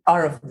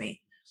are of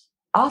me.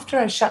 After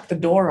I shut the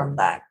door on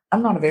that,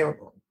 I'm not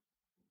available.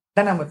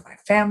 Then I'm with my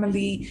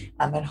family,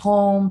 I'm at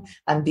home,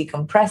 I'm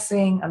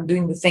decompressing, I'm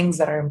doing the things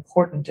that are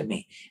important to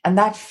me. And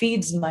that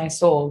feeds my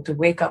soul to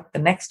wake up the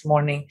next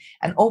morning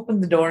and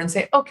open the door and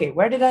say, okay,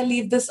 where did I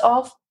leave this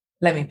off?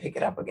 Let me pick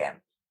it up again.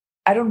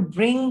 I don't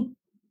bring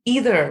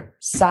either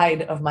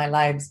side of my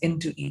lives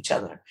into each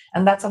other.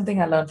 And that's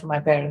something I learned from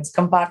my parents,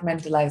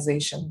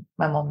 compartmentalization,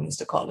 my mom used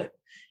to call it.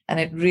 And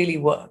it really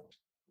worked.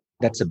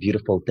 That's a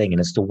beautiful thing. And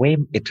it's the way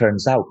it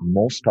turns out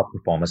most top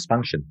performers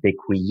function. They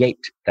create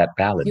that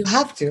balance. You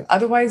have to.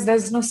 Otherwise,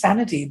 there's no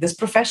sanity. This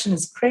profession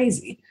is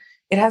crazy.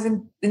 It has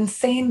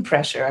insane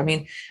pressure. I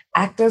mean,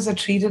 actors are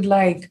treated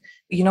like,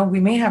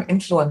 we may have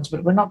influence,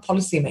 but we're not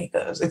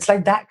policymakers. It's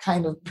like that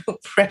kind of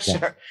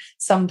pressure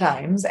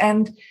sometimes.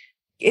 And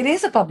it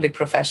is a public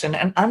profession.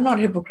 And I'm not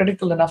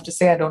hypocritical enough to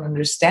say I don't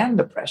understand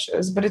the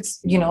pressures, but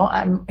it's,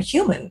 I'm a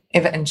human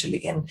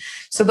eventually. And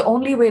so the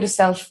only way to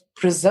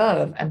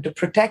self-preserve and to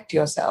protect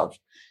yourself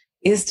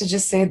is to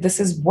just say,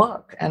 this is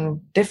work, and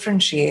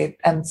differentiate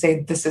and say,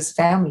 this is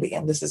family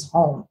and this is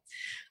home.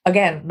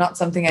 Again, not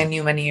something I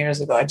knew many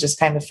years ago. I just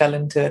kind of fell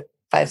into it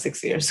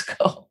 5-6 years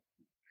ago.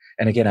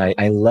 And again,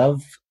 I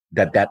love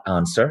that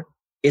answer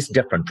is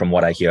different from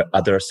what I hear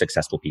other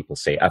successful people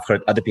say. I've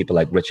heard other people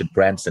like Richard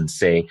Branson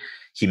say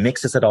he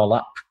mixes it all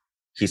up.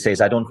 He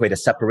says, I don't create a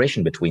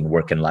separation between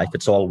work and life.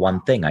 It's all one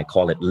thing. I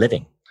call it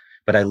living.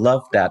 But I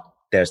love that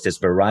there's this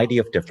variety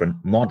of different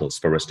models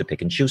for us to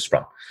pick and choose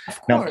from.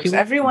 Of course,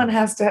 everyone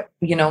has to,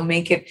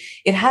 make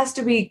it has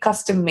to be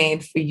custom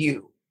made for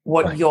you,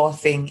 what your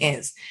thing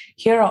is.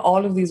 Here are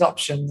all of these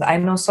options. I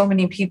know so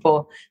many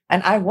people,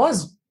 and I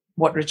was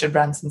what Richard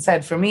Branson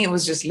said. For me, it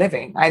was just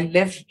living. I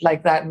lived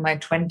like that in my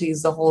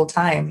 20s the whole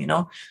time,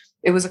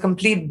 It was a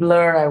complete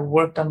blur. I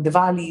worked on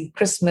Diwali,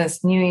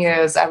 Christmas, New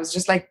Year's. I was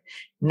just like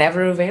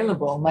never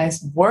available. My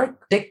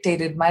work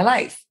dictated my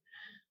life.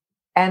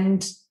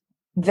 And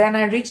then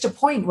I reached a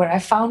point where I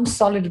found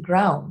solid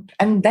ground.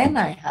 And then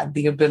I had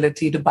the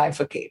ability to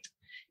bifurcate.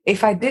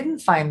 If I didn't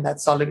find that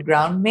solid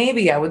ground,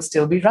 maybe I would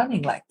still be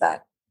running like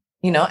that.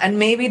 And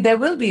maybe there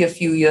will be a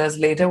few years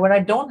later where I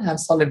don't have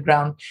solid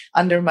ground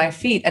under my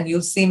feet and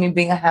you'll see me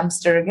being a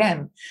hamster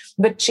again.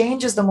 But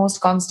change is the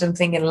most constant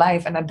thing in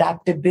life, and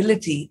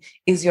adaptability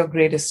is your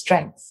greatest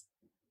strength.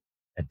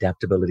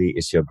 Adaptability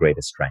is your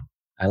greatest strength.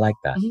 I like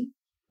that. Mm-hmm.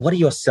 What are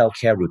your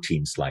self-care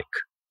routines like?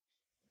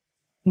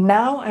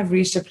 Now I've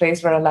reached a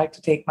place where I like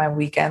to take my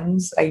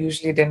weekends. I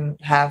usually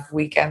didn't have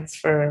weekends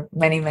for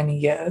many, many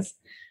years.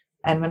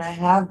 And when I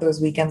have those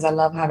weekends, I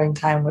love having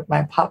time with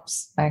my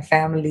pups, my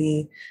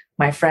family,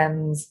 my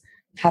friends,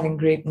 having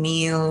great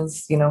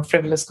meals,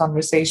 frivolous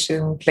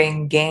conversation,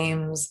 playing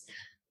games,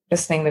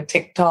 listening to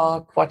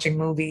TikTok, watching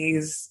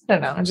movies, I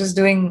don't know, just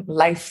doing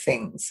life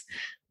things.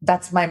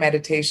 That's my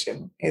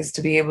meditation, is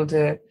to be able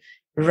to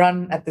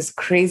run at this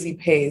crazy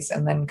pace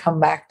and then come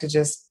back to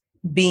just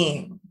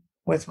being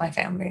with my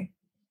family.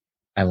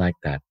 I like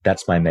that.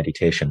 That's my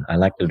meditation. I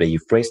like the way you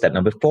phrased that.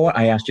 Now, before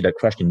I asked you that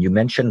question, you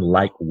mentioned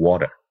like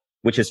water,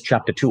 which is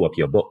chapter 2 of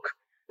your book.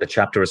 The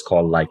chapter is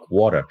called Like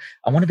Water.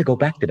 I wanted to go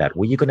back to that.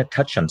 Were you going to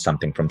touch on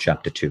something from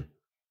chapter 2?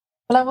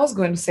 Well, I was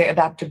going to say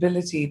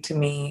adaptability to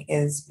me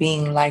is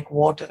being like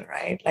water,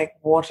 right? Like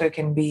water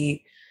can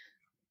be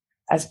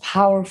as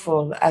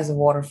powerful as a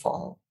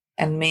waterfall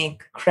and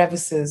make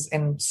crevices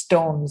in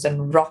stones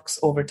and rocks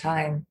over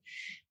time,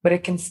 but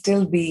it can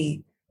still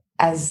be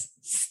as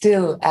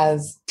still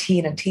as tea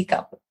in a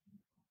teacup.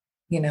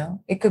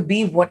 It could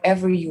be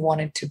whatever you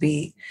want it to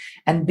be.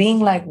 And being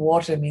like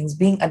water means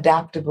being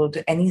adaptable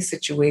to any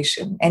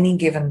situation, any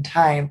given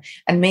time,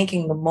 and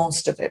making the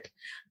most of it,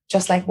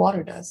 just like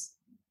water does.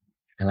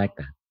 I like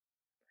that.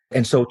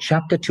 And so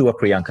chapter 2 of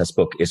Priyanka's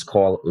book is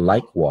called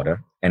Like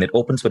Water, and it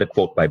opens with a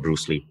quote by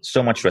Bruce Lee.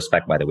 So much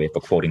respect, by the way, for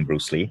quoting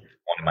Bruce Lee,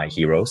 one of my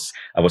heroes.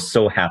 I was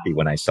so happy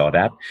when I saw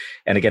that.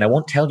 And again, I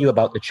won't tell you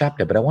about the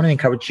chapter, but I want to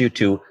encourage you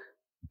to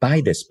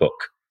buy this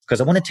book, because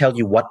I want to tell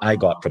you what I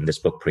got from this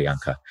book,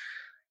 Priyanka.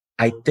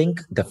 I think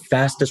the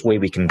fastest way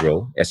we can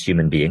grow as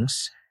human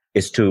beings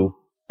is to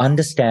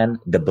understand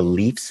the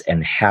beliefs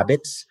and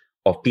habits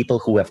of people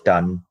who have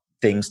done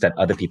things that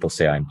other people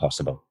say are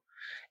impossible.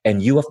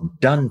 And you have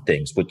done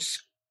things which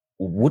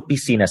would be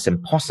seen as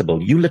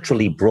impossible. You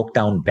literally broke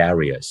down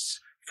barriers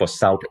for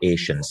South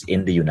Asians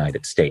in the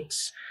United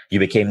States. You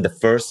became the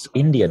first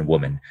Indian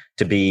woman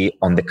to be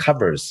on the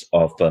covers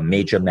of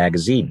major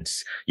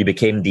magazines. You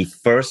became the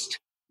first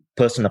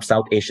person of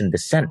South Asian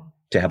descent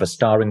to have a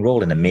starring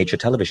role in a major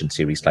television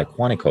series like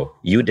Quantico.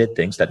 You did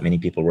things that many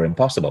people were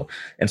impossible.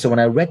 And so when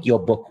I read your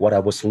book, what I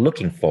was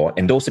looking for,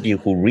 and those of you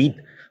who read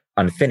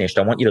Unfinished,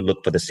 I want you to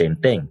look for the same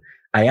thing.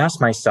 I asked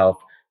myself,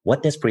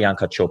 what does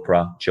Priyanka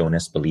Chopra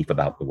Jonas believe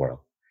about the world?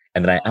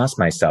 And then I asked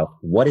myself,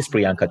 what is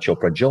Priyanka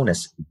Chopra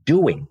Jonas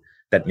doing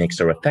that makes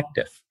her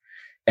effective?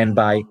 And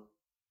by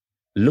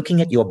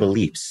looking at your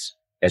beliefs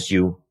as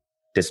you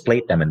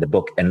displayed them in the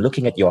book and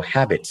looking at your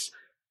habits,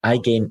 I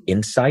gain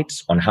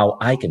insights on how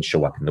I can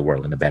show up in the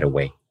world in a better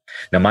way.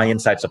 Now, my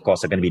insights, of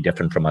course, are going to be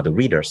different from other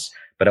readers,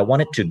 but I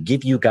wanted to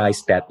give you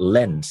guys that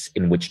lens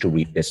in which to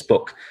read this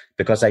book,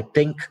 because I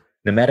think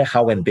no matter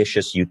how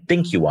ambitious you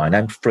think you are, and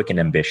I'm freaking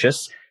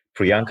ambitious,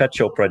 Priyanka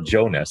Chopra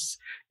Jonas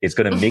is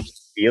going to make you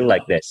feel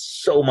like there's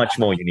so much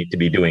more you need to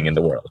be doing in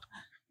the world.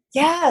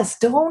 Yes,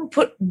 don't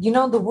put,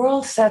 the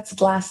world sets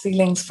glass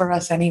ceilings for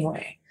us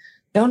anyway.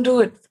 Don't do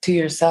it to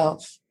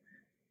yourself.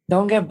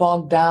 Don't get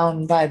bogged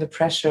down by the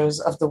pressures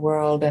of the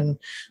world and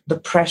the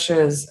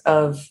pressures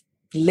of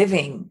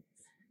living.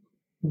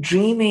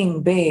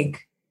 Dreaming big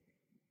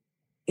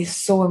is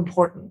so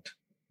important.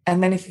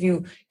 And then if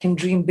you can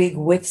dream big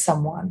with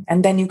someone,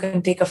 and then you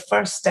can take a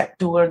first step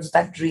towards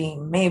that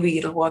dream, maybe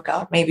it'll work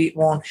out, maybe it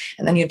won't.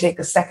 And then you take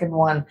a second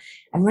one.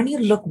 And when you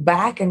look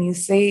back and you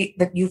say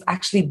that you've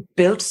actually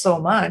built so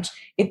much,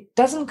 it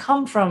doesn't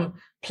come from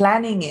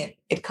planning it.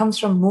 It comes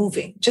from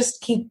moving.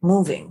 Just keep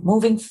moving.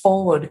 Moving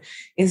forward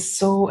is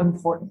so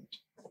important.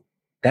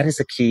 That is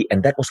a key.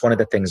 And that was one of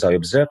the things I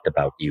observed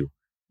about you.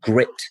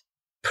 Grit,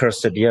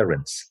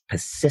 perseverance,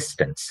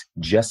 persistence,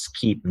 just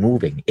keep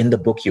moving. In the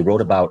book, you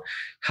wrote about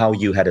how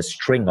you had a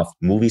string of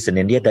movies in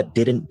India that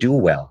didn't do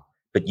well,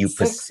 but you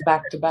persisted.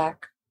 Back to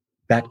back.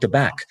 Back to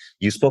back.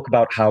 You spoke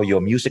about how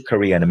your music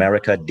career in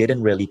America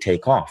didn't really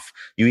take off.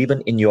 You even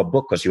in your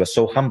book, because you are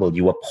so humble,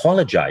 you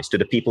apologized to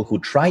the people who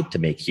tried to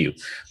make you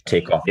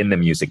take off in the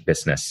music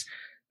business,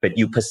 but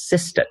you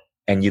persisted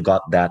and you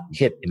got that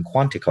hit in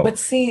Quantico. But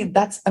see,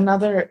 that's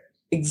another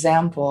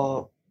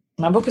example.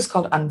 My book is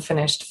called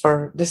Unfinished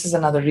this is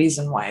another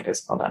reason why it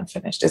is called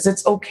Unfinished, is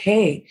it's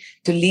okay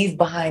to leave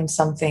behind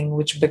something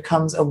which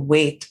becomes a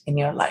weight in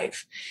your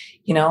life.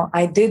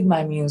 I did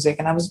my music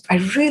and I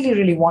really,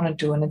 really wanted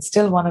to, and it's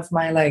still one of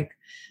my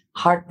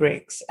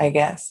heartbreaks, I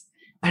guess.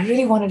 I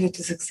really wanted it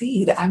to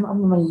succeed. I'm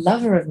a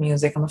lover of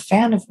music. I'm a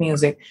fan of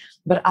music,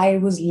 but I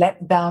was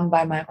let down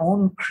by my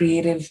own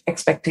creative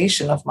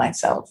expectation of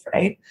myself,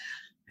 right?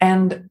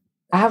 And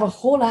I have a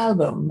whole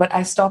album, but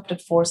I stopped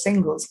at 4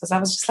 singles because I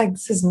was just like,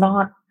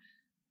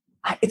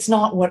 it's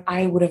not what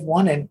I would have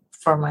wanted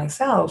for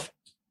myself.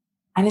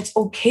 And it's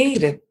okay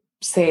to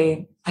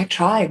say, I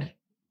tried,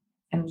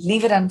 and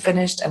leave it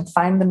unfinished and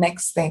find the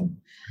next thing.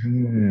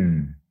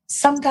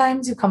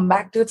 Sometimes you come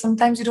back to it,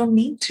 sometimes you don't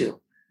need to.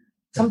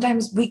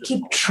 Sometimes we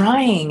keep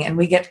trying and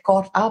we get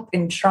caught up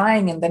in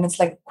trying, and then it's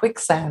like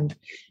quicksand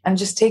and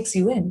just takes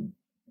you in.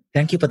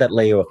 Thank you for that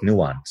layer of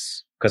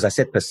nuance, because I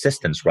said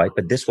persistence, right?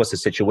 But this was a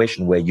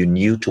situation where you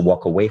knew to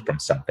walk away from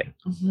something.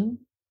 Mm-hmm.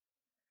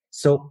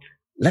 So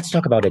let's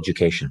talk about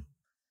education.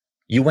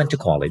 You went to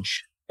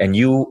college and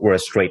you were a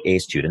straight A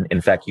student.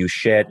 In fact, you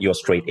shared your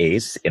straight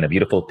A's in a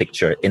beautiful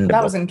picture in the That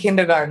book. was in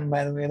kindergarten,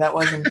 by the way. That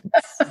wasn't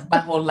my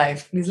whole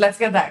life. Please, let's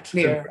get that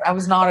clear. I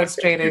was not a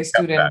straight A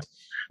student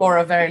for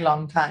a very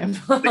long time.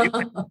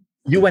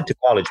 You went to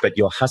college, but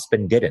your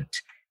husband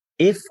didn't.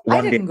 If I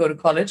one day, didn't go to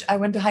college. I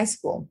went to high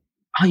school.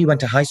 you went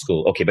to high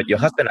school. Okay, but your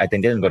husband, I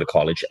think, didn't go to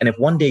college. And if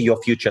one day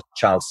your future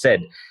child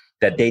said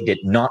that they did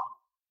not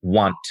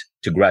want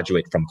to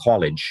graduate from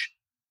college,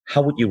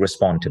 how would you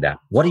respond to that?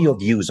 What are your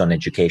views on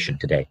education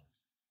today?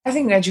 I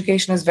think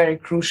education is very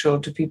crucial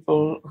to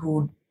people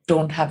who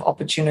don't have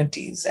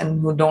opportunities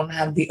and who don't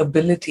have the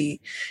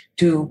ability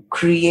to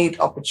create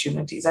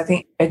opportunities. I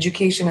think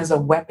education is a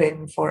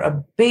weapon for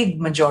a big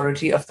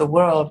majority of the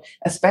world,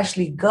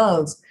 especially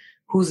girls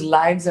whose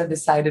lives are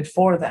decided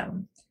for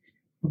them.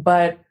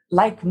 But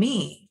like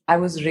me, I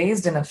was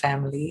raised in a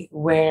family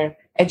where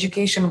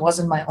education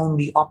wasn't my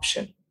only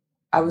option.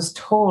 I was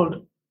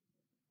told,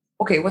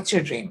 okay, what's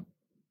your dream?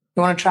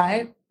 You want to try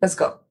it? Let's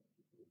go.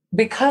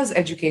 Because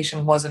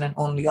education wasn't an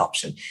only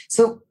option.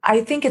 So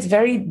I think it's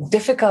very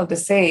difficult to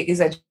say,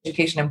 is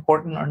education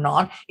important or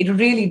not? It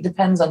really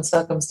depends on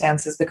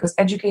circumstances, because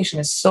education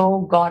is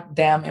so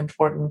goddamn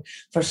important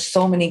for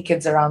so many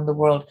kids around the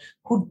world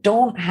who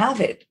don't have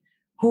it,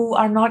 who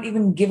are not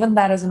even given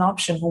that as an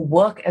option, who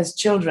work as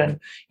children,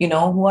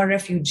 who are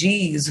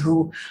refugees,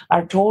 who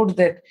are told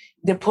that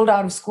they're pulled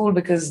out of school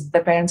because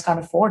their parents can't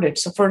afford it.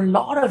 So for a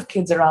lot of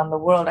kids around the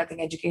world, I think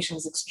education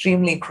is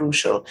extremely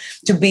crucial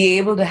to be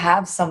able to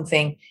have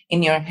something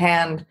in your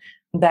hand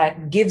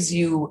that gives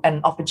you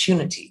an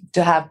opportunity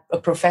to have a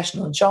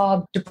professional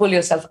job, to pull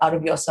yourself out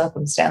of your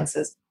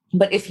circumstances.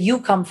 But if you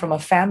come from a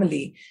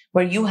family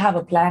where you have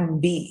a plan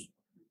B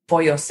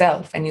for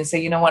yourself and you say,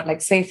 you know what,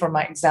 like say for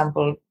my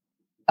example,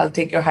 I'll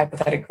take your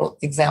hypothetical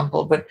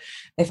example, but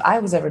if I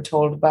was ever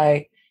told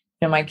by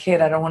my kid,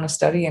 I don't want to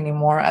study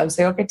anymore, I would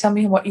say, okay, tell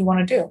me what you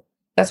want to do.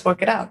 Let's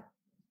work it out.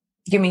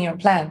 Give me your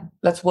plan.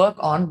 Let's work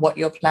on what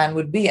your plan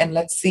would be, and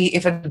let's see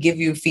if it give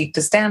you feet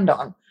to stand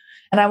on.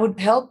 And I would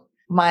help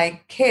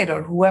my kid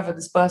or whoever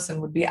this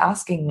person would be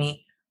asking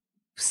me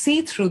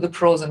see through the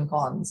pros and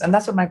cons. And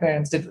that's what my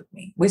parents did with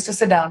me. We used to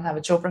sit down, have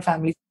a Chopra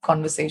family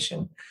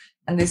conversation,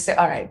 and they say,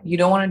 all right, you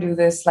don't want to do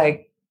this.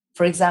 Like,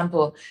 for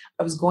example,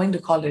 I was going to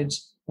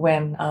college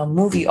when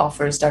movie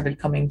offers started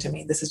coming to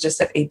me. This is just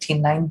at 18,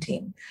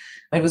 19.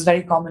 It was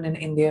very common in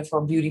India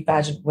for beauty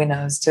pageant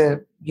winners to,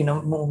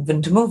 move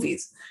into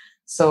movies.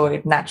 So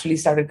it naturally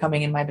started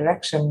coming in my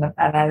direction.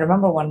 And I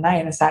remember one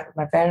night I sat with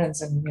my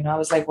parents and, I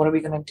was like, what are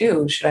we going to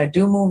do? Should I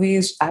do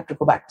movies? I have to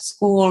go back to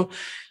school.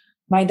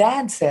 My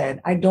dad said,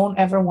 I don't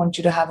ever want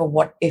you to have a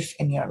what if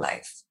in your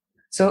life.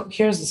 So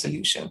here's the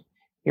solution.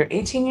 You're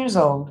 18 years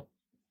old.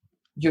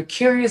 You're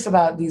curious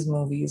about these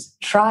movies.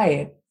 Try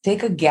it.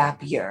 Take a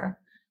gap year.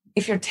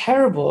 If you're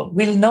terrible,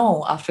 we'll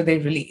know after they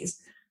release.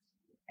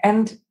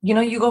 And,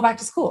 you go back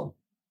to school.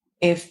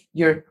 If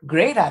you're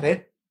great at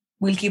it,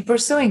 we'll keep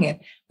pursuing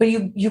it. But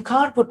you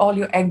can't put all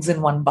your eggs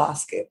in one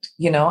basket,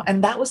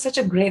 And that was such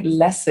a great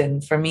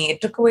lesson for me.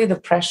 It took away the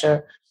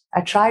pressure.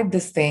 I tried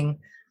this thing.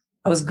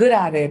 I was good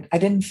at it. I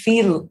didn't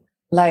feel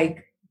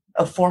like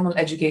a formal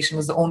education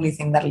was the only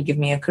thing that'll give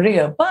me a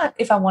career. But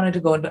if I wanted to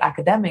go into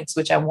academics,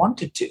 which I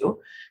wanted to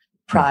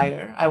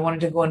prior, I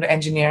wanted to go into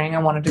engineering, I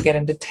wanted to get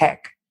into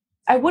tech,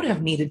 I would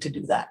have needed to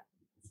do that.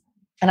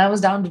 And I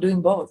was down to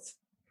doing both.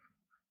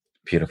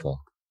 Beautiful.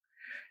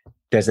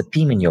 There's a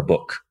theme in your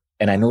book,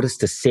 and I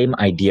noticed the same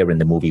idea in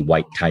the movie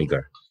White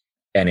Tiger,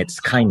 and it's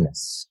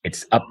kindness.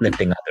 It's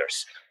uplifting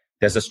others.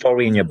 There's a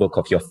story in your book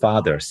of your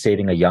father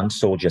saving a young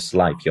soldier's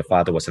life. Your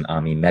father was an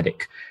army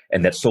medic,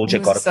 and that soldier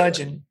got a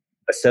surgeon.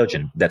 A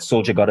surgeon. That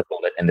soldier got a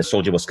bullet, and the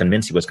soldier was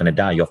convinced he was going to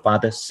die. Your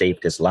father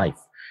saved his life.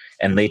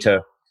 And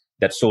later,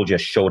 that soldier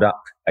showed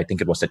up, I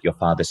think it was at your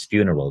father's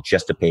funeral,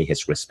 just to pay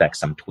his respects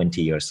some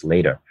 20 years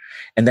later.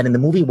 And then in the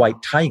movie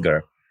White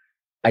Tiger,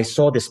 I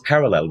saw this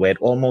parallel where it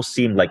almost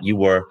seemed like you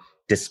were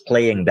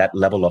displaying that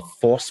level of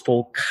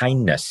forceful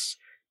kindness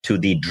to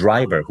the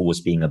driver who was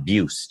being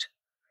abused.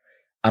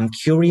 I'm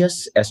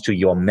curious as to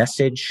your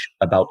message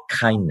about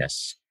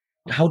kindness.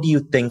 How do you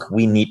think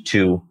we need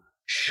to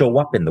show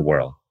up in the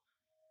world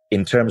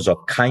in terms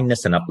of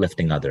kindness and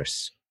uplifting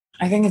others?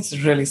 I think it's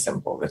really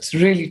simple. It's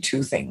really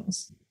two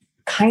things.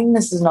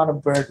 Kindness is not a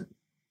burden.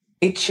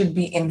 It should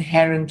be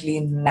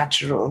inherently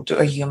natural to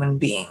a human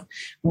being.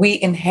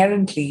 We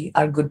inherently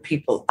are good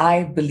people.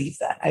 I believe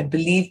that. I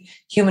believe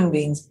human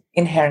beings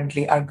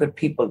inherently are good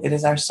people. It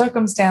is our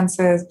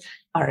circumstances,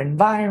 our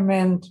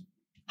environment,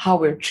 how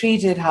we're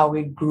treated, how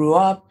we grew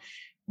up,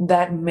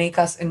 that make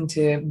us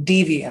into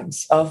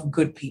deviants of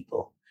good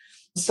people.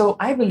 So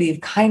I believe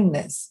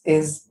kindness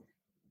is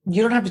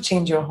You don't have to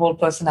change your whole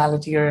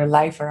personality or your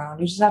life around.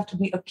 You just have to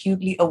be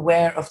acutely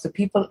aware of the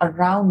people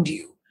around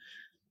you.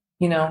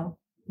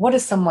 What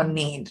does someone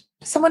need?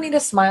 Does someone need a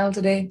smile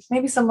today?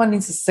 Maybe someone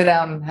needs to sit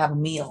down and have a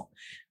meal.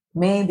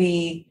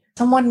 Maybe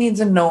someone needs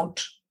a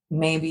note.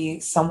 Maybe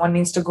someone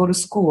needs to go to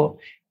school.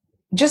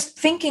 Just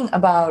thinking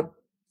about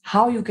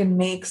how you can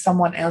make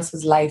someone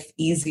else's life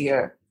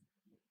easier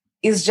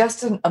is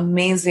just an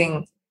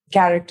amazing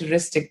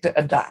characteristic to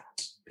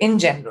adapt in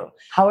general,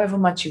 however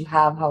much you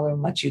have, however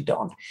much you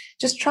don't.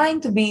 Just trying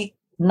to be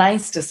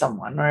nice to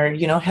someone or,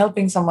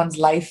 helping someone's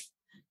life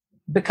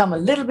become a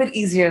little bit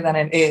easier than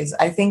it is.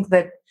 I think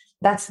that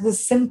that's the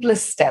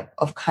simplest step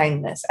of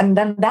kindness. And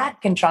then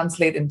that can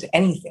translate into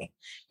anything.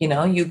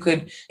 You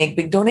could make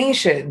big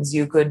donations,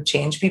 you could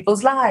change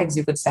people's lives,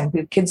 you could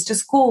send kids to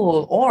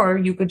school, or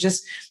you could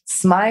just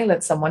smile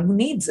at someone who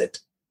needs it.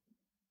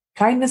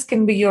 Kindness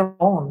can be your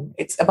own.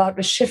 It's about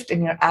a shift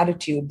in your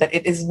attitude, that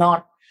it is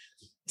not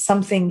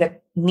something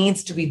that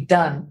needs to be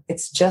done.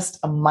 It's just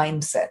a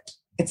mindset.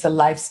 It's a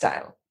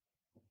lifestyle.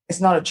 It's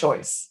not a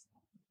choice.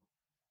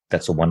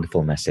 That's a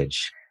wonderful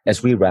message.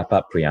 As we wrap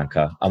up,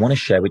 Priyanka, I want to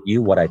share with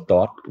you what I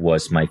thought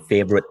was my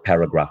favorite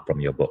paragraph from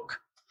your book.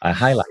 I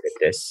highlighted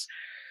this.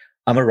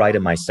 I'm a writer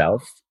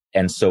myself,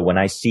 and so when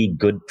I see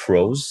good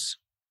prose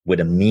with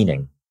a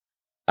meaning,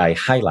 I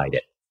highlight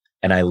it.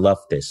 And I love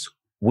this.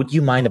 Would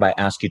you mind if I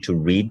ask you to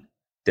read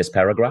this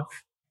paragraph?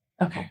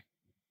 Okay.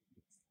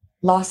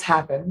 Loss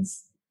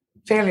happens.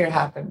 Failure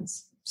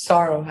happens.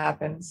 Sorrow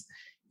happens.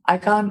 I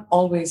can't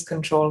always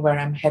control where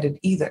I'm headed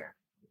either.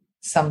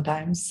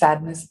 Sometimes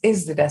sadness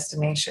is the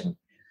destination,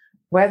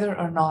 whether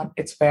or not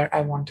it's where I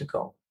want to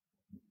go.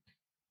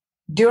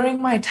 During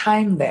my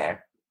time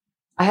there,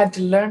 I had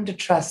to learn to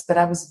trust that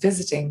I was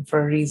visiting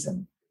for a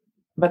reason,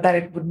 but that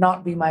it would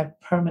not be my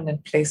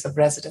permanent place of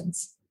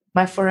residence,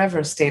 my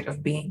forever state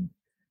of being.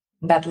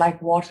 That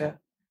like water,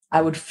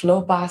 I would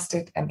flow past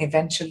it and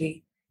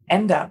eventually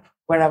end up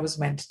where I was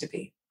meant to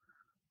be.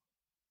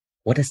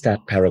 What does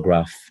that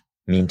paragraph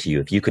mean to you?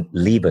 If you could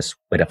leave us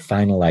with a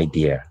final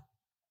idea.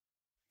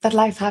 That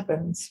life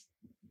happens.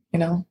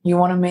 You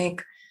want to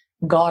make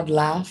God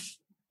laugh,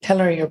 tell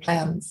her your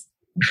plans.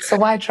 So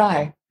why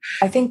try?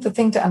 I think the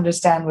thing to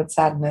understand with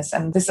sadness,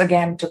 and this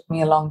again took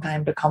me a long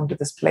time to come to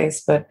this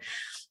place, but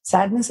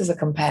sadness is a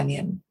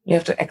companion. You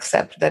have to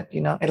accept that,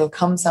 it'll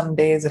come some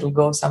days, it'll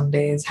go some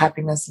days.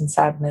 Happiness and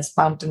sadness,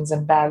 mountains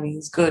and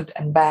valleys, good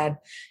and bad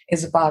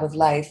is a part of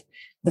life.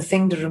 The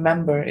thing to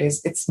remember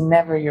is it's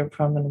never your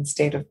permanent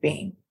state of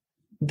being.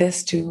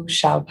 This too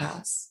shall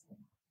pass.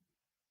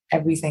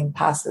 Everything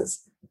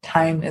passes.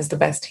 Time is the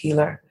best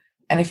healer.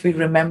 And if we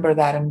remember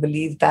that and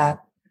believe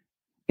that,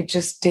 it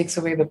just takes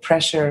away the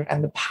pressure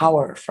and the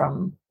power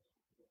from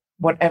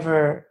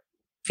whatever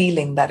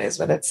feeling that is,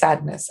 whether it's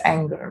sadness,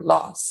 anger,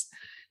 loss.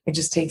 It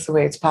just takes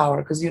away its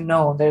power because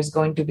there's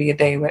going to be a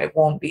day where it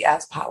won't be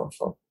as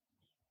powerful.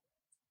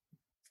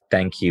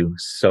 Thank you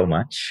so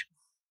much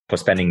for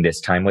spending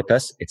this time with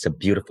us. It's a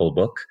beautiful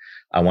book.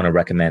 I want to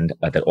recommend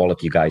that all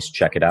of you guys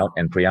check it out.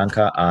 And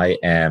Priyanka, I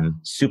am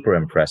super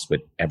impressed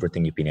with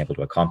everything you've been able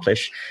to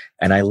accomplish.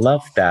 And I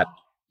love that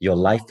your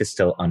life is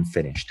still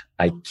unfinished.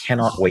 I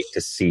cannot wait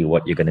to see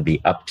what you're going to be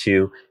up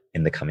to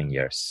in the coming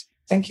years.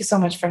 Thank you so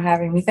much for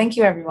having me. Thank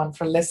you, everyone,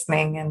 for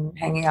listening and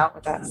hanging out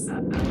with us.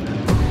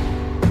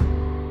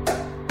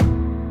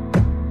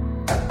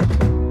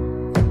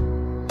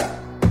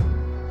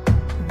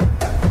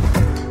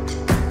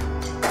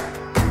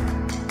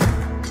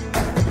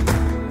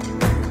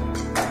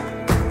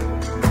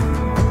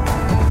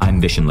 I'm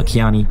Vishen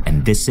Lakhiani,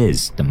 and this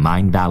is the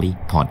Mind Valley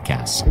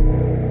Podcast.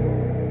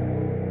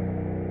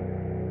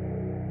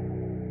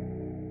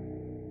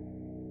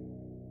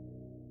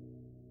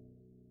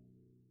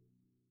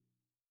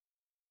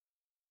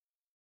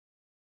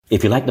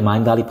 If you like the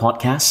Mind Valley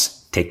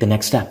Podcast, take the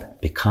next step.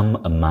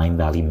 Become a Mind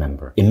Valley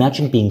member.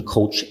 Imagine being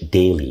coached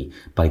daily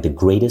by the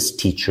greatest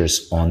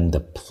teachers on the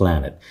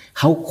planet.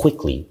 How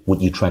quickly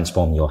would you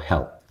transform your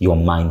health, your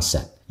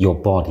mindset, your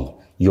body,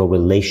 your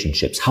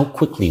relationships? How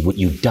quickly would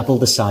you double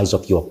the size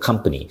of your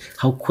company?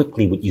 How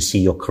quickly would you see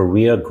your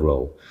career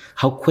grow?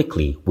 How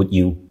quickly would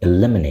you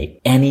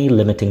eliminate any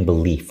limiting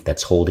belief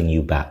that's holding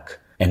you back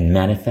and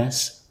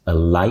manifest a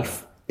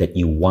life that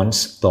you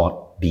once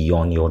thought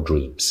beyond your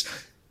dreams?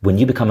 When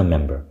you become a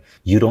member,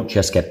 you don't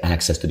just get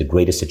access to the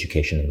greatest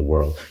education in the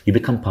world. You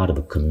become part of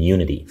a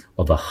community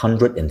of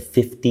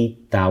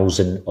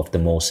 150,000 of the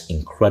most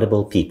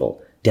incredible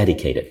people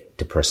dedicated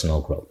to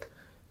personal growth.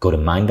 Go to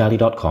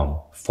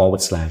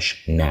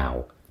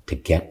mindvalley.com/now to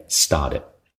get started.